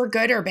 for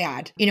good or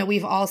bad.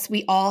 We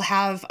all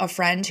have a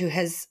friend who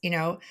has,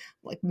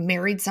 like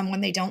married someone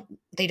they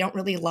don't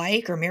really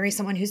like, or marry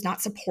someone who's not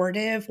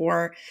supportive,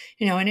 or,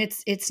 and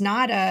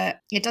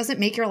it doesn't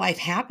make your life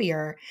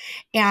happier.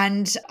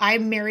 And I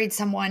married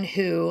someone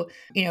who,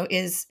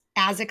 is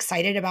as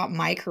excited about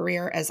my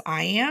career as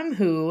I am,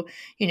 who,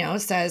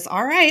 says,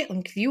 all right,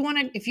 if you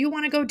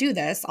want to go do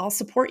this, I'll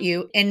support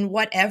you in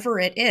whatever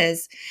it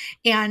is.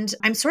 And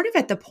I'm sort of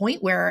at the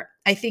point where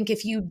I think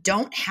if you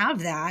don't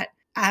have that,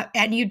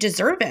 and you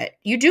deserve it.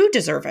 You do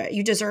deserve it.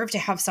 You deserve to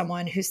have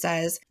someone who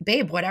says,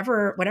 babe,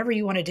 whatever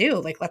you want to do,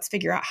 like, let's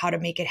figure out how to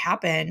make it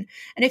happen.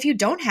 And if you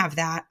don't have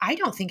that, I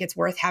don't think it's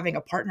worth having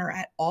a partner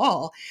at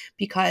all,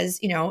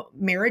 because,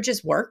 marriage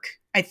is work.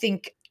 I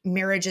think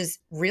marriage is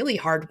really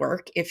hard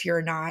work if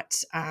you're not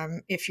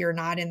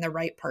in the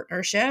right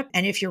partnership.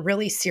 And if you're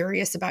really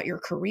serious about your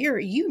career,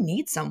 you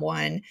need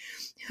someone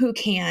who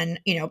can,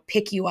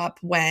 pick you up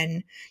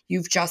when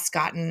you've just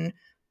gotten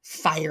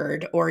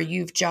fired, or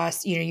you've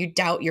just, you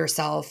doubt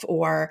yourself,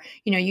 or,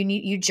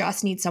 you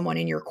just need someone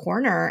in your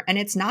corner. And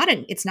it's not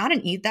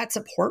that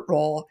support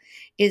role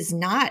is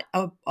not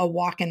a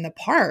walk in the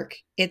park.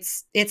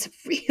 It's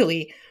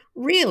really,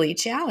 really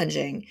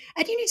challenging.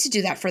 And you need to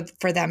do that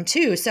for them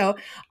too. So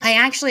I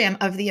actually am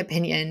of the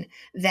opinion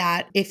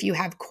that if you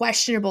have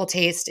questionable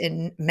taste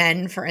in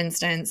men, for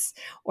instance,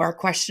 or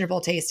questionable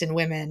taste in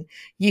women,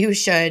 you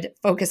should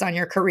focus on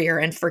your career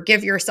and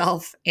forgive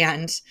yourself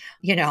and,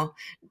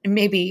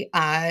 maybe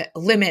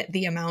limit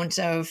the amount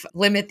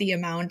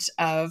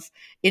of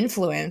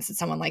influence that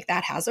someone like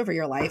that has over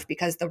your life,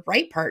 because the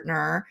right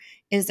partner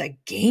is a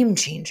game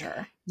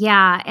changer.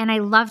 Yeah. And I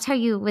loved how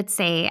you would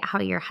say, how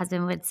your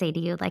husband would say to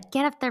you, like,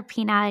 get up there,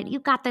 Peanut. You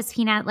got this,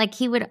 Peanut. Like,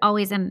 he would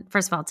always, and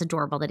first of all, it's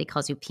adorable that he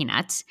calls you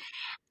Peanut.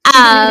 But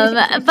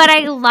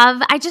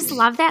I just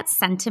love that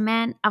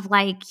sentiment of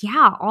like,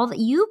 yeah,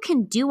 you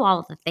can do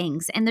all the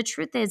things. And the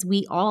truth is,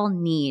 we all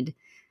need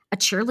a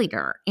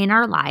cheerleader in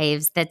our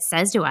lives that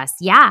says to us,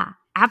 yeah,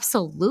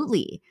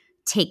 absolutely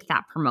take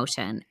that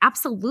promotion,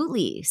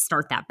 absolutely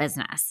start that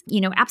business,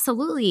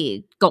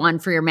 absolutely go on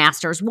for your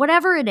master's,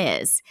 whatever it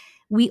is.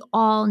 we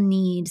all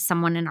need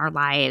someone in our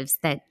lives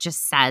that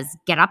just says,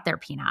 get up there,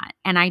 Peanut.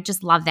 And I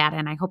just love that.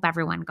 And I hope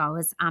everyone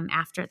goes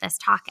after this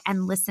talk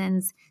and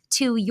listens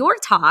to your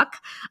talk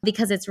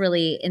because it's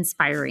really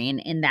inspiring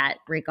in that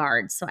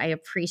regard. So I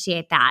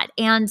appreciate that.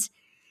 And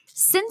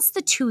since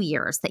the 2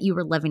 years that you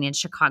were living in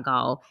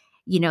Chicago,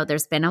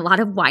 there's been a lot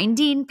of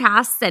winding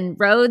paths and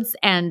roads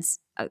and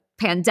a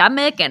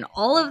pandemic and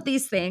all of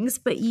these things,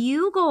 but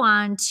you go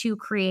on to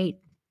create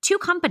 2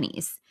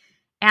 companies,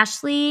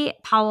 Ashley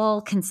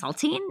Powell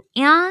Consulting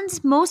and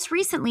most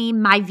recently,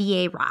 My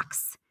VA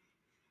Rocks.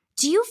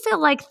 Do you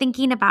feel like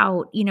thinking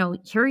about,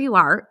 here you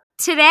are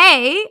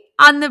today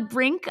on the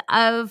brink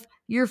of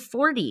your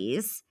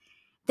 40s,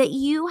 that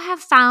you have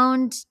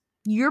found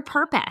your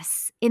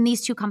purpose in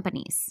these 2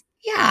 companies?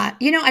 Yeah,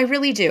 I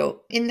really do.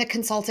 In the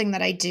consulting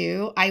that I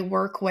do, I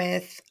work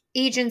with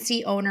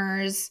agency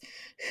owners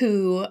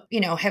who,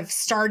 have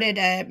started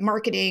a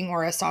marketing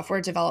or a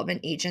software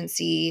development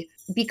agency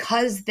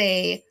because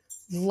they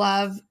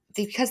love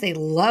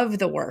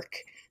the work.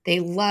 They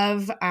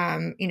love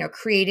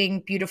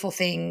creating beautiful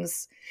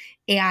things.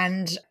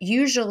 And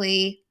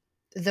usually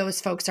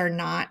those folks are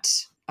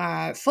not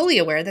fully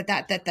aware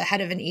that the head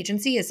of an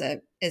agency is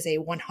a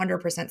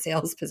 100%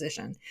 sales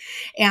position.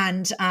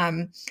 And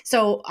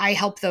so I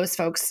help those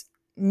folks.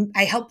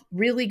 I help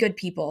really good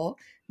people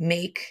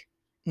make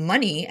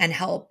money and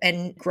help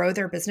and grow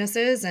their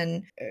businesses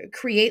and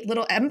create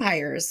little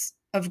empires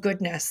of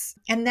goodness.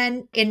 And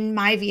then in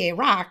My VA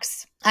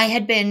Rocks, I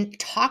had been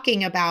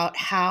talking about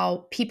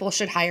how people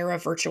should hire a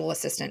virtual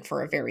assistant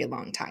for a very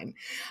long time.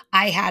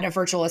 I had a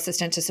virtual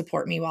assistant to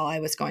support me while I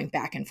was going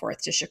back and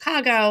forth to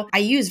Chicago. I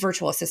use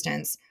virtual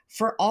assistants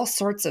for all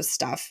sorts of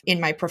stuff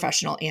in my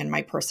professional and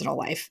my personal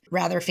life.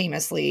 Rather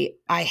famously,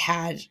 I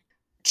had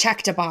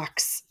checked a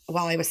box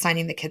while I was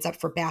signing the kids up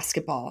for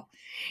basketball,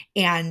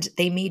 and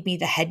they made me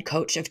the head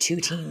coach of 2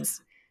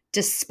 teams,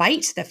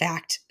 despite the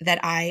fact that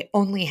I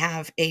only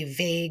have a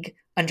vague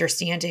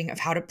understanding of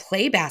how to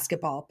play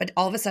basketball. But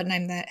all of a sudden,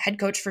 I'm the head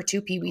coach for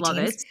 2 Pee Wee Love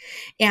teams. it.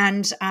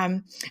 And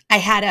I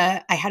had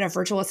a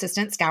virtual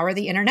assistant scour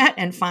the internet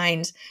and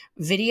find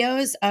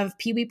videos of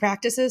Pee Wee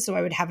practices, so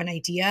I would have an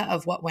idea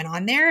of what went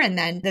on there. And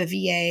then the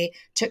VA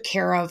took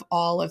care of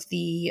all of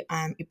the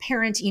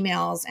parent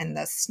emails and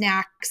the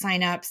snack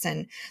signups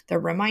and the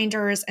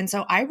reminders. And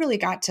so I really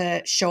got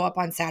to show up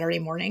on Saturday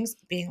mornings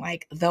being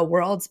like the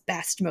world's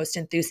best, most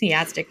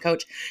enthusiastic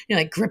coach,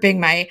 like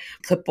gripping my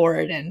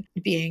clipboard and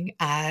being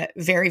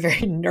very,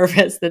 very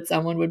nervous that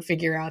someone would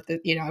figure out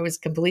that, I was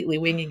completely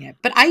winging it.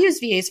 But I use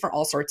VAs for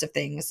all sorts of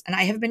things. And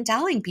I have been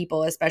telling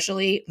people,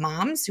 especially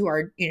moms who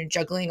are,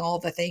 juggling all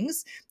the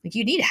things, like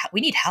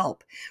we need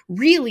help.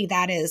 Really,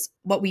 that is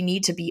what we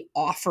need to be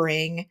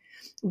offering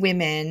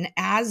women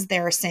as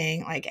they're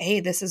saying like, hey,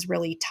 this is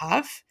really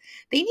tough.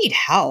 They need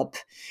help.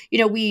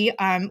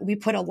 We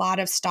put a lot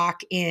of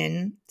stock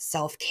in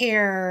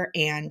self-care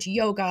and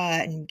yoga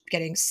and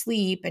getting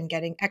sleep and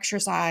getting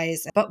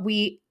exercise, but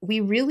we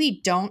really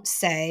don't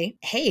say,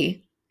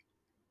 hey,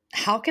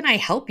 how can I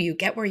help you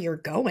get where you're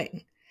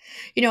going?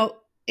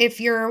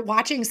 If you're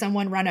watching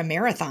someone run a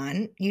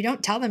marathon, you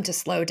don't tell them to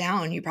slow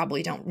down. You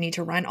probably don't need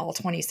to run all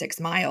 26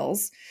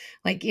 miles.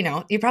 Like,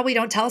 you probably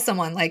don't tell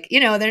someone like,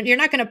 you're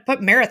not going to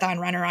put marathon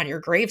runner on your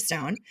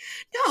gravestone.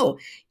 No,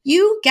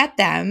 you get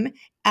them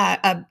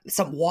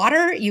some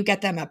water, you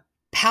get them a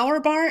power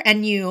bar,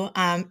 and you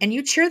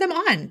cheer them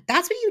on.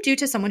 That's what you do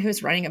to someone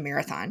who's running a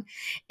marathon.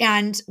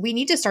 And we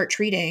need to start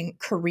treating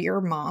career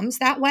moms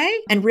that way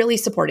and really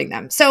supporting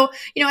them. So,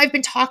 I've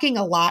been talking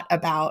a lot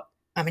about,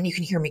 and you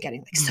can hear me getting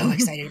like so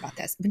excited about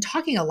this. I've been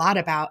talking a lot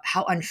about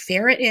how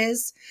unfair it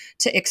is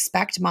to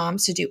expect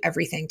moms to do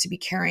everything, to be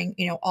carrying,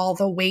 all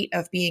the weight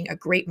of being a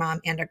great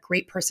mom and a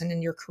great person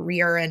in your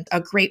career and a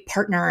great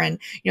partner. And,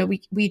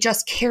 we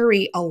just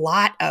carry a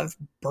lot of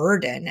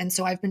burden. And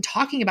so I've been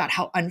talking about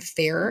how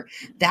unfair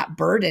that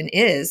burden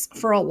is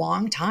for a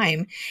long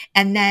time.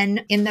 And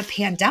then in the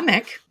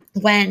pandemic,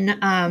 when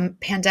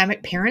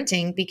pandemic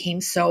parenting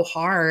became so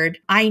hard,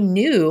 I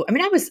knew,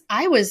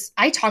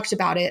 I talked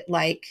about it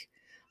like,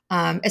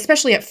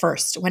 especially at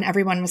first when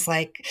everyone was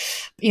like,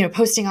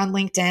 posting on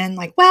LinkedIn,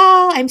 like,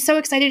 well, I'm so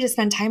excited to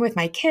spend time with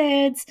my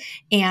kids.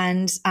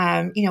 And,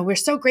 we're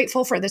so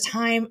grateful for the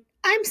time.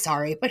 I'm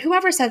sorry, but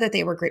whoever said that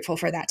they were grateful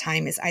for that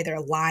time is either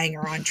lying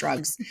or on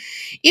drugs.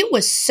 It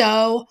was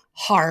so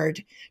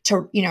hard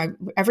to,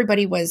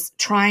 everybody was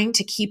trying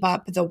to keep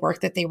up the work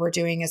that they were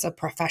doing as a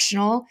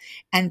professional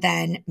and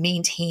then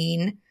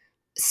maintain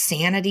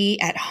sanity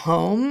at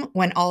home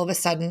when all of a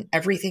sudden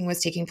everything was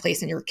taking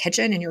place in your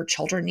kitchen and your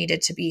children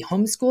needed to be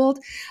homeschooled.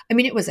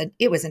 It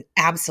was an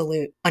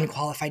absolute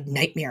unqualified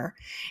nightmare.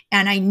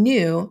 And I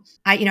knew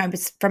I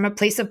was from a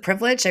place of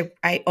privilege.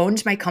 I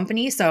owned my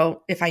company.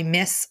 So if I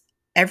miss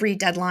every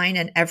deadline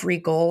and every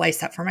goal I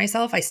set for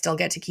myself, I still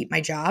get to keep my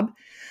job.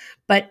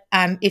 But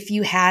if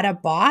you had a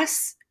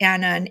boss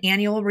and an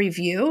annual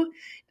review,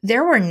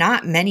 there were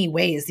not many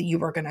ways that you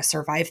were going to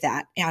survive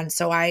that. And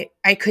so I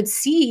could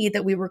see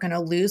that we were going to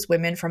lose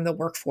women from the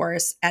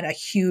workforce at a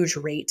huge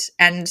rate.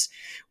 And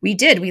we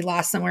did. We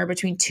lost somewhere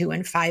between 2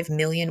 and 5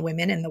 million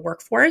women in the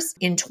workforce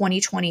in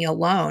 2020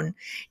 alone.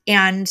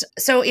 And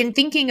so in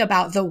thinking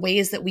about the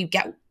ways that we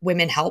get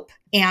women help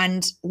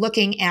and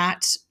looking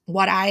at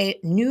what I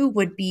knew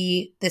would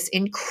be this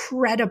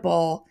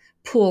incredible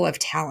pool of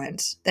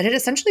talent that had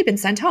essentially been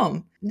sent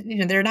home.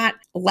 They're not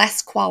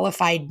less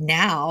qualified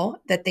now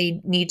that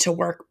they need to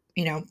work,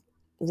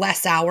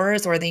 less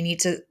hours or they need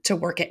to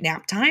work at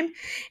nap time.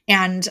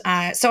 And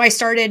so I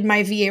started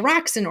my VA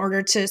Rocks in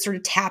order to sort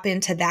of tap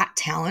into that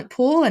talent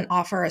pool and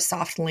offer a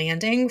soft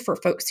landing for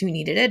folks who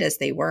needed it as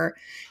they were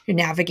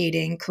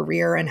navigating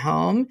career and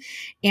home.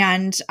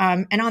 And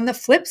on the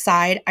flip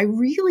side, I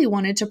really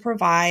wanted to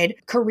provide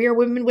career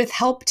women with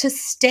help to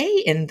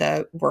stay in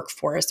the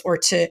workforce or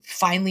to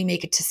finally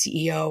make it to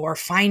CEO or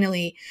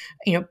finally,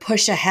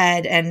 push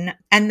ahead. And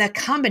the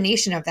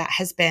combination of that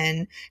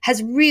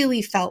has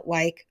really felt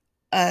like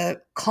a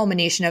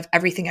culmination of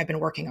everything I've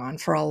been working on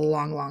for a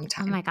long, long Oh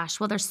time. my gosh.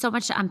 Well, there's so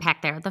much to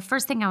unpack there. The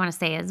first thing I want to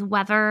say is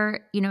whether,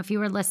 if you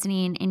were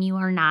listening and you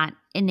are not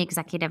an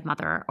executive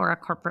mother or a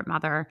corporate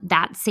mother,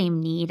 that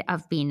same need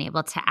of being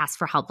able to ask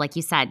for help, like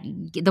you said,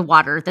 the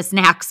water, the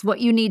snacks,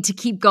 what you need to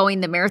keep going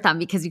the marathon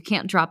because you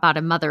can't drop out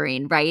of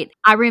mothering, right?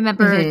 I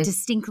remember Mm-hmm.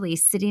 distinctly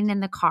sitting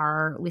in the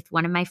car with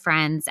one of my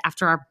friends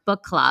after our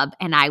book club,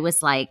 and I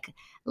was like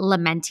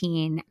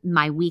lamenting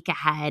my week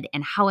ahead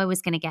and how I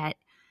was going to get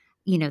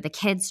the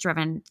kids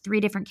driven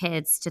 3 different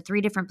kids to 3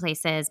 different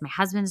places. My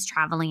husband's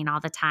traveling all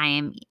the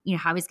time,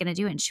 how he's going to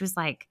do it. And she was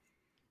like,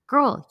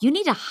 girl, you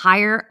need to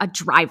hire a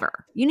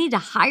driver. You need to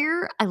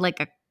hire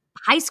a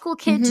high school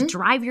kid to Mm-hmm.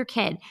 drive your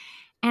kid.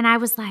 And I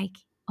was like,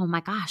 oh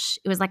my gosh,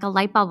 it was like a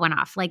light bulb went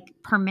off, like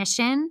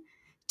permission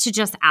to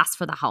just ask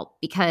for the help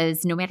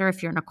because no matter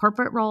if you're in a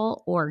corporate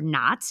role or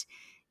not,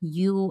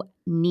 you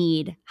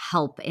need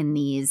help in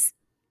the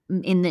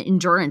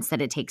endurance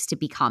that it takes to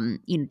become,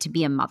 to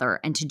be a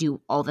mother and to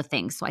do all the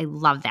things. So I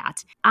love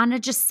that. On a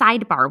just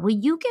sidebar, will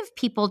you give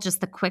people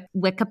just the quick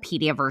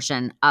Wikipedia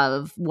version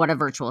of what a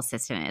virtual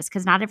assistant is?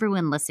 Because not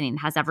everyone listening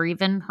has ever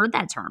even heard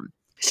that term.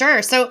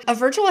 Sure. So a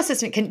virtual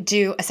assistant can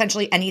do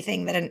essentially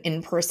anything that an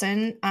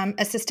in-person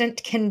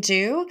assistant can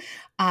do.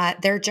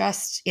 They're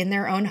just in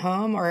their own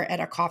home or at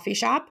a coffee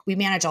shop. We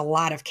manage a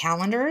lot of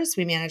calendars.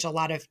 We manage a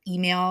lot of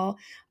email.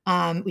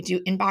 We do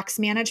inbox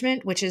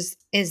management, which is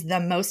the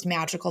most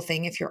magical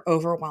thing if you're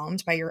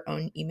overwhelmed by your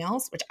own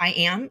emails, which I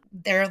am.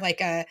 They're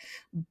like a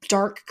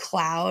dark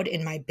cloud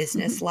in my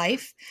business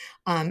life.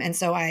 And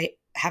so I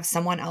have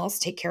someone else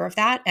take care of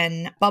that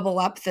and bubble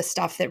up the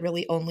stuff that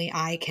really only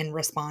I can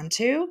respond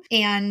to.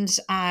 And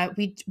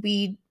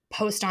we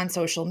post on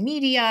social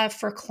media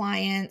for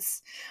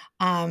clients.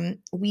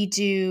 We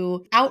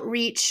do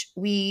outreach.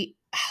 We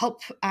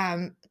help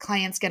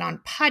clients get on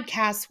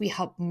podcasts. We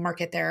help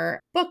market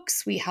their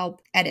books. We help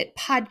edit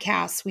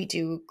podcasts. We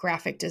do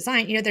graphic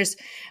design. There's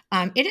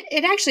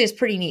it actually is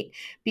pretty neat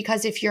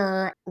because if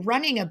you're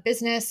running a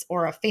business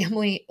or a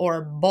family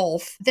or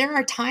both, there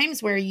are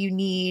times where you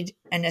need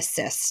an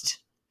assist.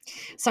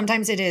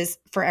 Sometimes it is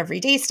for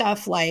everyday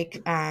stuff like,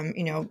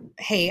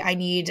 hey, I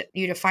need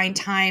you to find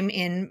time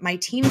in my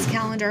team's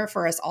calendar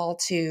for us all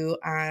to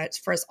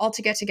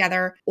get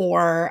together,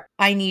 or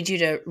I need you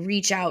to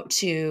reach out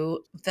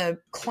to the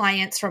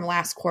clients from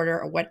last quarter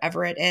or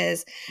whatever it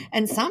is.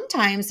 And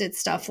sometimes it's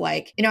stuff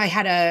like, I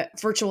had a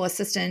virtual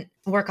assistant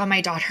work on my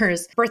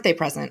daughter's birthday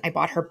present. I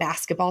bought her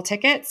basketball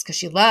tickets because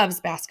she loves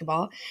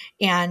basketball.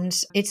 And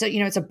it's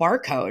a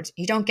barcode.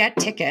 You don't get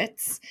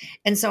tickets.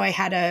 And so I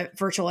had a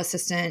virtual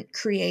assistant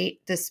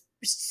create this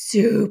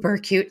super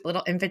cute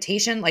little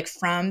invitation, like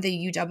from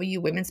the UW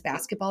women's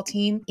basketball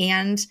team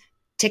and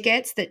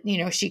tickets that,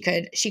 she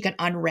could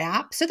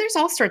unwrap. So there's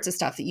all sorts of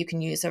stuff that you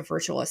can use a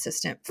virtual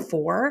assistant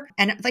for.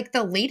 And like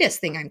the latest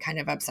thing I'm kind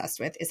of obsessed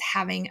with is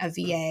having a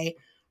VA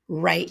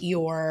write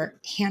your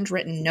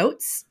handwritten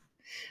notes.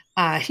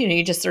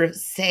 You just sort of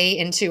say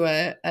into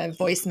a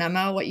voice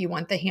memo what you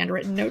want the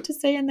handwritten note to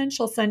say, and then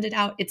she'll send it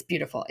out. It's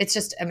beautiful. It's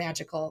just a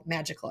magical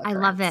occurrence. I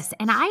love this.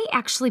 And I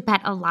actually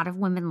bet a lot of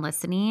women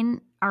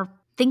listening are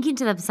thinking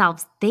to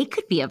themselves, they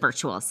could be a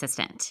virtual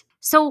assistant.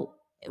 So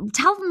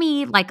tell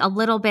me like a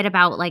little bit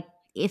about like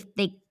if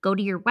they go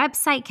to your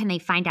website, can they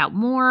find out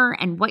more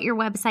and what your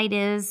website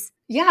is?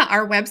 Yeah,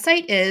 our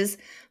website is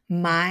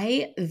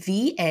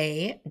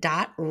myva.rocks,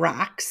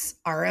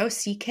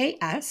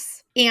 ROCKS.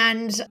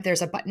 And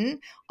there's a button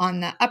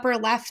on the upper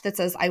left that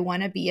says, I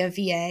want to be a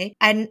VA.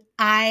 And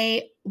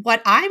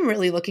what I'm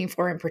really looking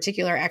for in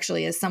particular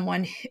actually is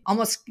someone who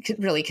almost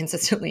really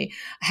consistently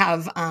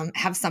have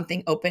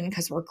something open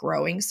because we're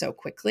growing so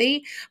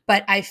quickly.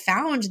 But I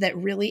found that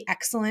really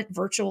excellent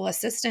virtual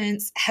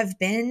assistants have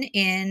been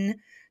in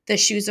the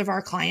shoes of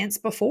our clients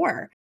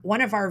before.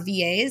 One of our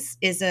VAs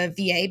is a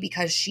VA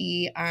because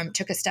she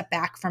took a step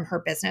back from her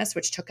business,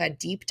 which took a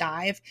deep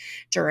dive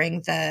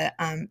during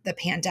the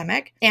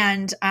pandemic.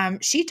 And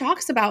she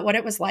talks about what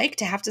it was like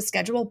to have to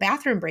schedule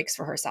bathroom breaks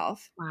for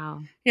herself.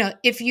 Wow.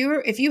 If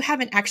you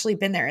haven't actually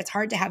been there, it's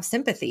hard to have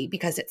sympathy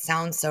because it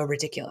sounds so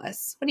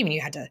ridiculous. What do you mean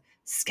you had to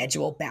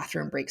schedule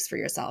bathroom breaks for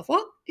yourself?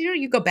 Well,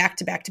 you go back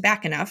to back to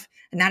back enough,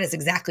 and that is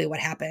exactly what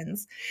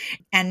happens.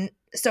 And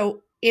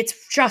so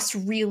it's just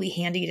really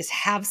handy to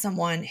have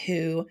someone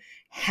who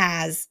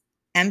has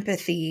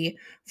empathy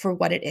for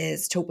what it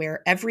is to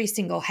wear every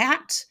single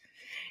hat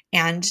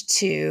and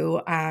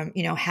to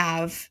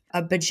have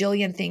a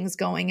bajillion things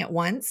going at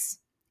once,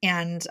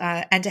 and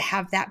to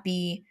have that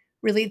be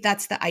really,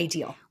 that's the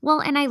ideal.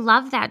 Well, and I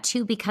love that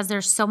too, because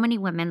there's so many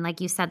women,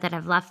 like you said, that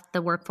have left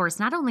the workforce,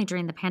 not only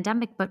during the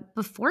pandemic, but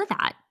before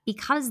that,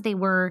 because they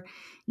were,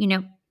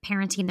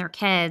 parenting their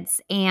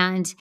kids,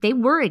 and they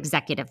were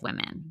executive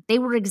women. They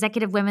were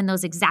executive women,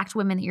 those exact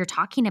women that you're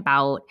talking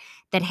about,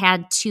 that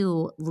had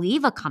to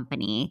leave a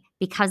company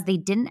because they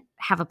didn't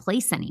have a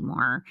place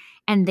anymore.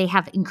 And they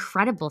have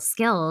incredible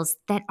skills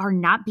that are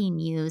not being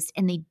used,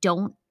 and they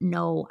don't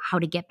know how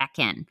to get back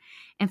in.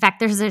 In fact,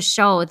 there's a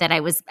show that I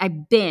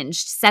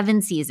binged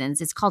 7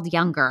 seasons. It's called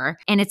Younger.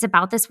 And it's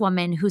about this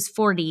woman who's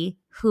 40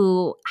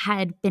 who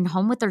had been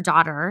home with her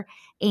daughter.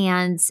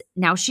 And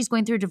now she's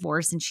going through a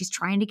divorce, and she's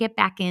trying to get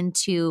back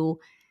into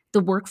the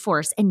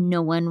workforce, and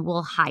no one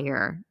will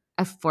hire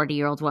a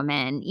 40-year-old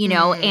woman,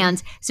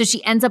 And so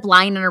she ends up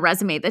lying on her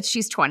resume that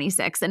she's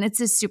 26. And it's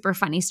a super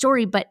funny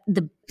story. But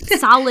the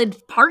solid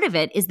part of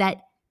it is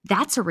that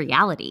that's a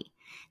reality.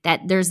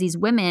 That there's these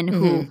women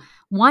who,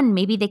 one,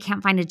 maybe they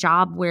can't find a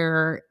job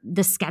where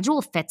the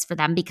schedule fits for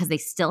them because they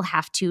still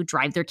have to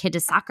drive their kid to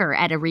soccer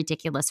at a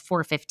ridiculous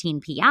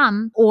 4:15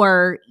 p.m.,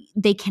 or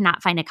they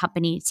cannot find a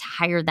company to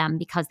hire them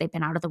because they've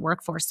been out of the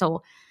workforce.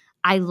 So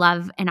I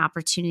love an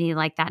opportunity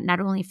like that,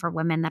 not only for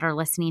women that are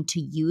listening to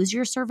use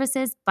your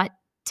services, but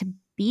to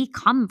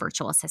become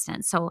virtual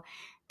assistants. So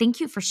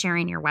thank you for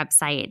sharing your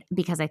website,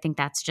 because I think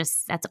that's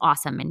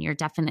awesome. And you're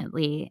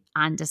definitely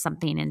onto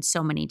something in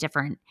so many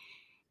different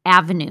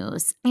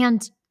avenues.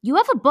 And you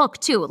have a book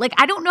too. Like,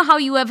 I don't know how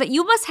you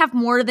must have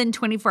more than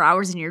 24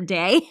 hours in your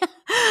day.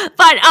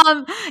 But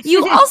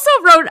you also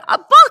wrote a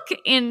book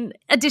in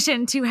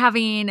addition to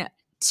having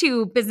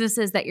 2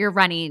 businesses that you're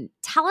running.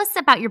 Tell us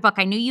about your book.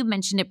 I knew you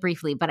mentioned it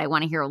briefly, but I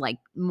want to hear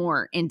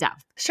more in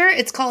depth. Sure.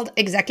 It's called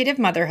Executive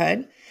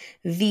Motherhood: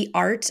 The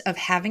Art of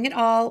Having It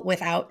All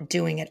Without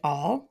Doing It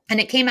All. And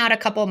it came out a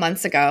couple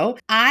months ago.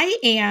 I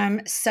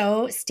am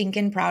so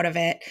stinking proud of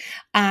it.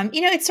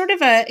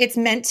 It's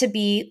meant to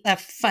be a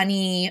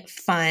funny,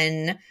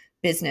 fun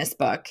business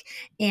book.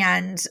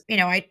 And,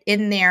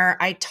 in there,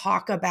 I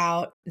talk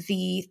about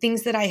the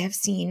things that I have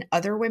seen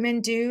other women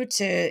do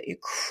to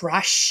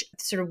crush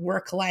sort of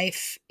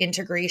work-life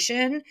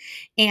integration.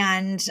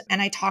 And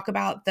I talk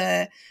about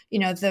the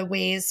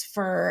ways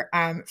for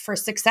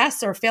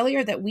success or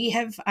failure that we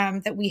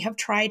have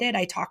tried it.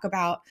 I talk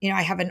about,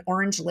 I have an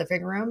orange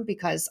living room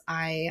because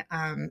I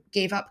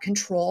gave up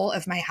control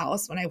of my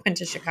house when I went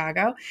to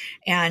Chicago,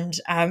 and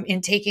in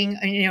taking,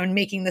 and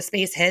making the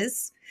space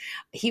his,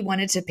 he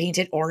wanted to paint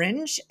it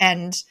orange.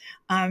 And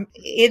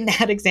in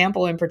that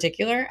example in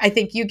particular, I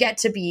think you get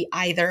to be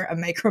either a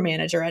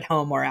micromanager at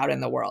home or out in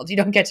the world. You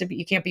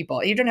can't be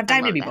both. You don't have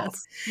time to be that.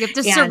 both. You have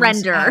to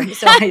surrender.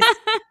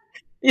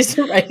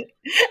 You're right.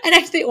 And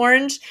actually,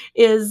 orange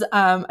is,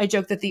 I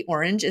joke that the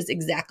orange is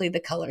exactly the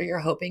color you're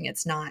hoping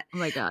it's not. Oh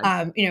my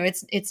God.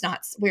 It's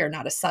not, we are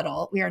not a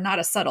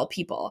subtle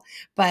people,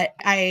 but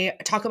I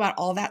talk about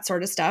all that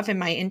sort of stuff. And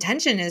my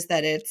intention is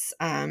that it's,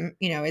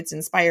 it's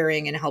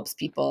inspiring and helps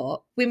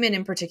people, women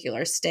in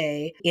particular,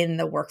 stay in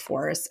the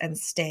workforce and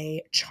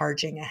stay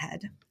charging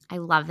ahead. I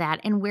love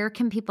that. And where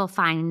can people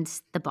find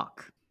the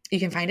book? You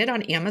can find it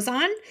on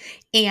Amazon,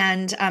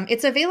 and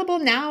it's available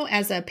now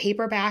as a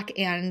paperback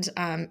and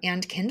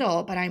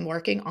Kindle, but I'm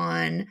working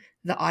on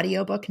the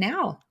audiobook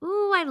now.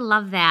 Ooh, I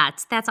love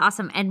that. That's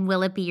awesome. And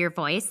will it be your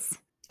voice?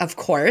 Of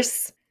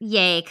course.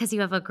 Yay, because you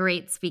have a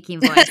great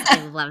speaking voice.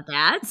 I love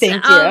that.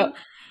 Thank you.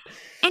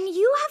 And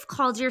you have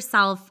called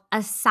yourself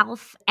a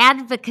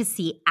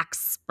self-advocacy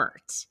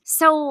expert.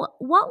 So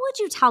what would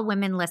you tell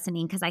women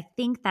listening? Because I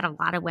think that a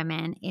lot of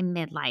women in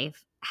midlife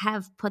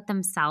have put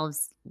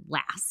themselves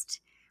last.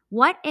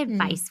 What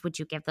advice would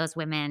you give those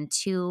women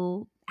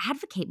to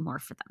advocate more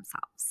for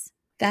themselves?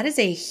 That is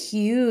a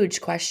huge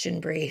question,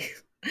 Bree.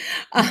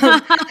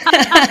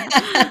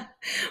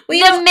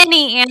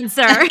 Mini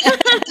answer.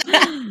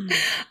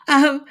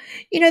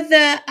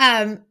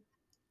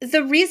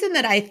 The reason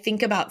that I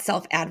think about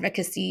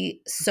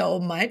self-advocacy so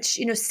much,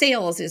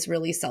 sales is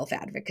really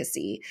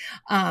self-advocacy.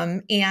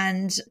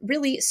 And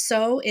really,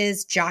 so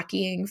is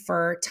jockeying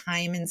for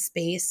time and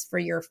space for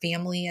your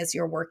family as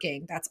you're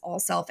working. That's all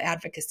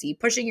self-advocacy.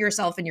 Pushing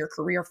yourself and your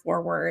career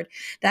forward,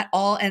 that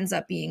all ends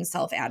up being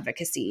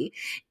self-advocacy.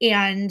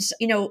 And,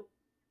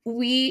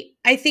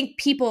 I think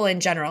people in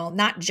general,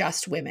 not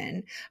just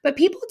women, but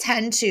people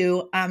tend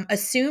to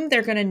assume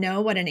they're going to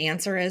know what an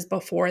answer is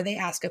before they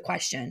ask a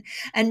question.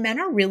 And men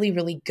are really,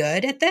 really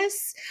good at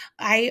this.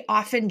 I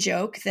often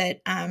joke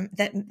that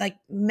like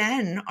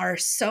men are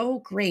so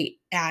great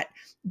at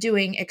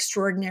doing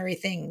extraordinary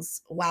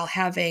things while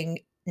having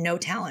no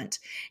talent.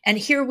 And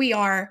here we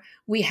are,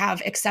 we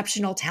have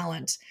exceptional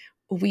talent.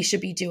 We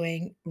should be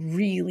doing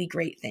really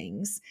great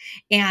things.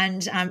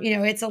 And,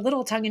 it's a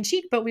little tongue in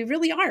cheek, but we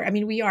really are. I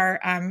mean, we are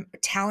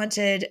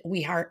talented.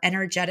 We are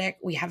energetic.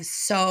 We have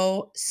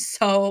so,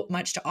 so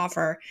much to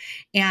offer.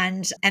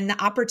 And the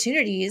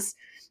opportunities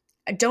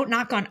don't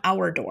knock on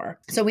our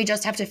door. So we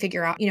just have to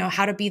figure out,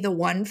 how to be the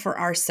one for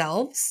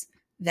ourselves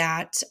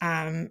that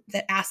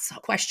asks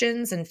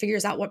questions and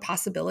figures out what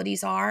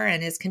possibilities are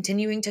and is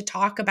continuing to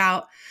talk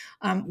about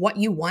what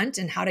you want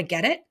and how to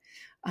get it.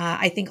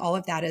 I think all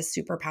of that is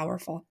super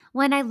powerful.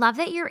 Well, and I love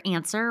that your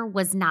answer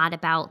was not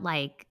about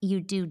like you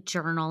do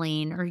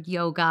journaling or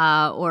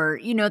yoga or,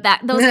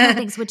 that those kind of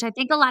things, which I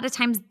think a lot of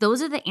times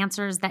those are the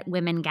answers that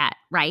women get,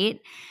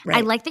 right? I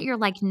Right. like that you're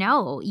like,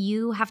 no,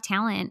 you have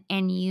talent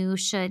and you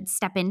should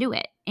step into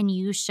it and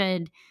you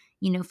should,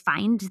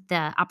 find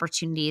the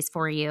opportunities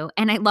for you.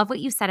 And I love what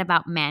you said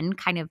about men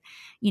kind of,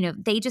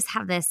 they just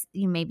have this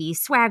maybe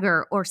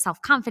swagger or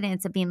self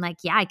confidence of being like,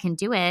 yeah, I can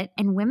do it.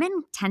 And women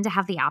tend to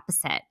have the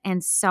opposite.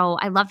 And so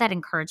I love that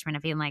encouragement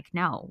of being like,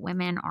 no,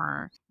 women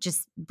are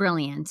just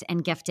brilliant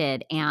and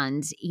gifted.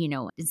 And,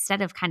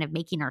 instead of kind of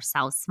making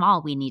ourselves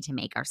small, we need to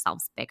make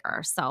ourselves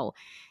bigger. So,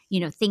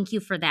 thank you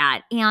for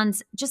that. And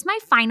just my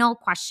final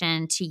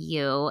question to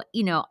you,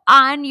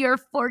 on your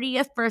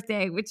 40th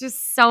birthday, which is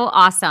so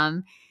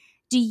awesome.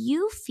 Do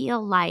you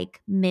feel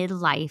like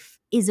midlife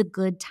is a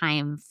good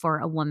time for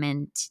a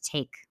woman to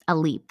take a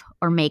leap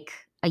or make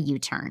a U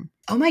turn?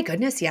 Oh my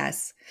goodness,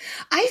 yes.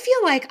 I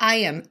feel like I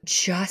am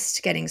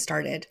just getting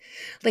started.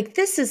 Like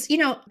this is,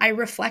 I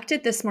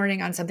reflected this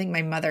morning on something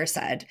my mother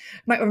said,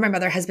 or my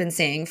mother has been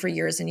saying for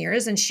years and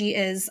years.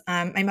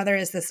 And my mother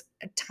is this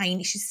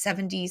tiny, she's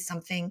 70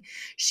 something.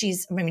 She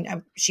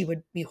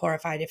would be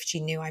horrified if she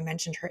knew I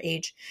mentioned her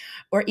age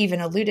or even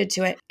alluded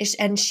to it.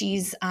 And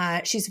she's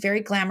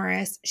very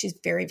glamorous. She's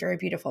very, very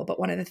beautiful. But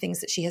one of the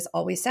things that she has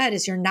always said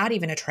is you're not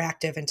even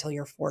attractive until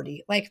you're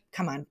 40. Like,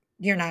 come on,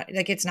 you're not,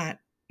 like, it's not,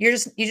 you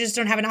just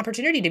don't have an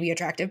opportunity to be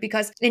attractive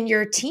because in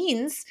your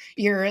teens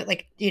you're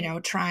like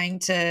you're trying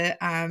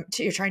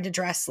to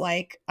dress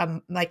like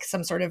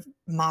some sort of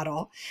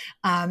model,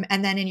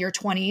 and then in your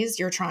 20s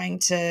you're trying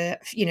to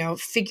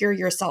figure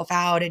yourself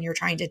out and you're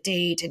trying to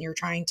date and you're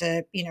trying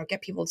to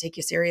get people to take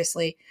you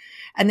seriously,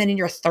 and then in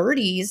your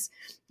 30s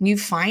you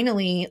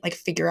finally like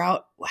figure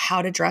out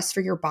how to dress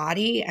for your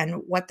body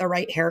and what the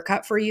right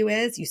haircut for you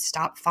is. You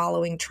stop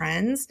following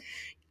trends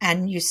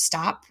and you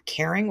stop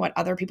caring what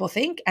other people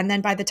think. And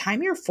then by the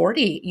time you're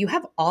 40, you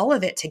have all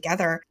of it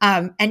together.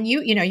 And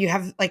you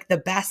have like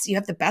you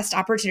have the best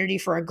opportunity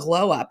for a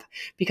glow up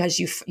because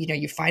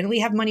you finally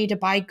have money to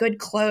buy good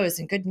clothes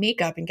and good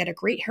makeup and get a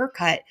great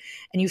haircut.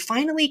 And you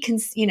finally can,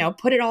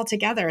 put it all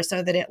together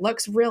so that it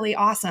looks really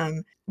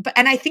awesome.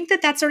 And I think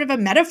that that's sort of a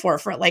metaphor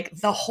for like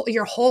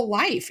your whole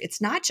life. It's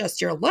not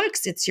just your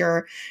looks, it's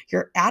your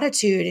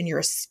attitude and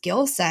your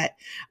skill set.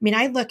 I mean,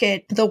 I look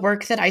at the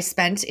work that I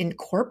spent in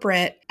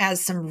corporate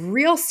as some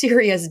real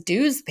serious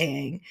dues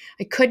paying.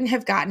 I couldn't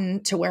have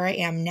gotten to where I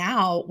am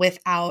now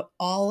without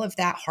all of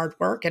that hard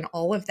work and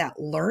all of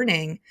that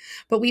learning.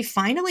 But we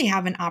finally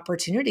have an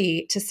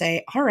opportunity to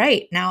say, all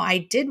right, now I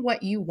did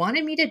what you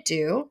wanted me to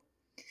do.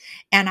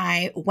 And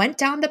I went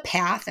down the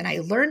path and I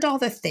learned all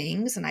the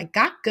things and I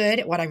got good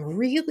at what I'm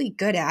really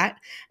good at.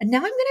 And now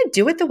I'm going to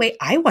do it the way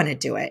I want to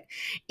do it.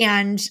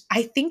 And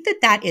I think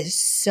that that is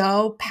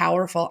so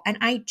powerful. And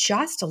I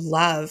just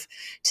love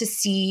to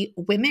see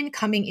women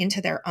coming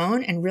into their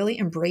own and really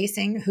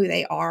embracing who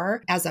they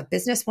are as a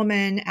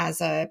businesswoman,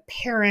 as a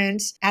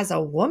parent, as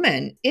a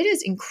woman. It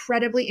is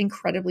incredibly,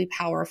 incredibly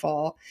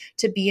powerful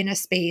to be in a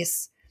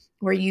space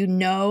where you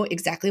know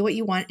exactly what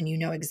you want and you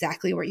know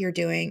exactly what you're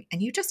doing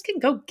and you just can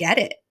go get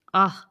it.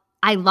 Oh,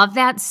 I love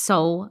that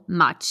so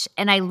much.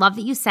 And I love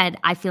that you said,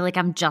 I feel like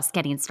I'm just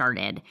getting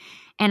started.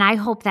 And I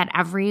hope that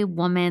every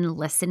woman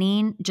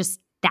listening,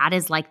 just that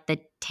is like the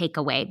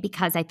takeaway,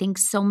 because I think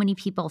so many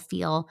people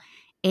feel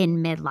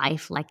in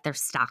midlife like they're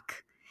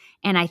stuck.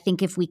 And I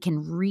think if we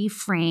can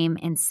reframe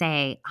and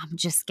say, I'm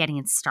just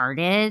getting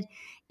started,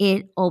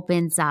 it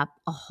opens up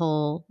a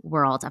whole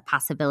world of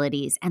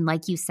possibilities. And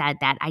like you said,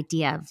 that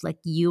idea of like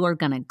you are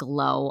going to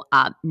glow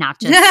up, not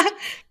just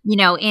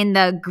in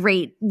the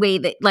great way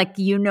that like,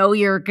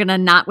 you're going to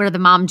not wear the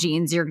mom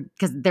jeans,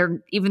 because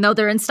they're, even though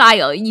they're in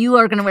style, you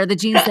are going to wear the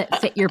jeans that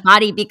fit your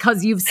body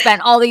because you've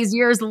spent all these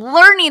years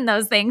learning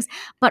those things,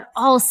 but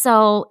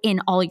also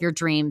in all your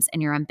dreams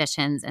and your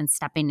ambitions and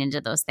stepping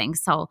into those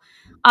things. So,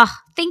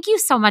 thank you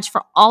so much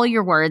for all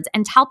your words,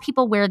 and tell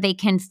people where they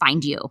can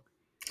find you.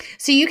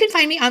 So you can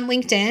find me on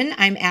LinkedIn.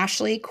 I'm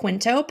Ashley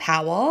Quinto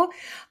Powell,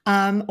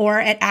 or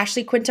at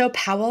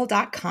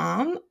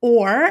ashleyquintopowell.com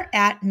or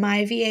at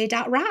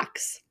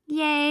myva.rocks.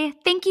 Yay.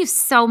 Thank you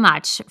so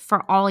much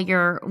for all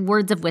your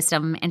words of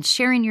wisdom and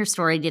sharing your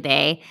story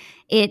today.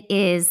 It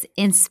is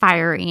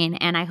inspiring,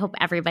 and I hope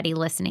everybody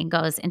listening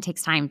goes and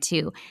takes time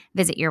to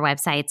visit your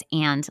websites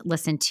and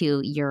listen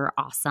to your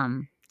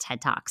awesome TED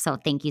Talk. So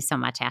thank you so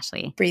much,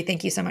 Ashley. Bree,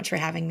 thank you so much for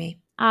having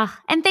me.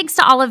 And thanks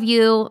to all of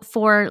you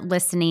for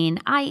listening.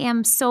 I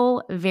am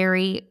so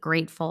very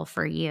grateful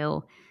for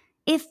you.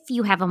 If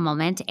you have a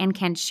moment and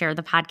can share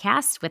the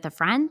podcast with a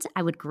friend,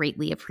 I would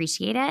greatly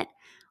appreciate it.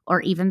 Or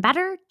even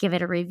better, give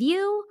it a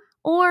review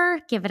or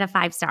give it a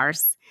 5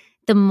 stars.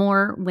 The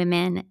more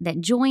women that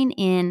join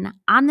in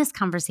on this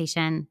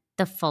conversation,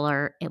 the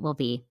fuller it will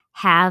be.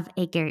 Have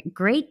a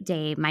great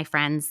day, my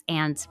friends,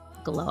 and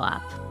glow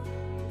up.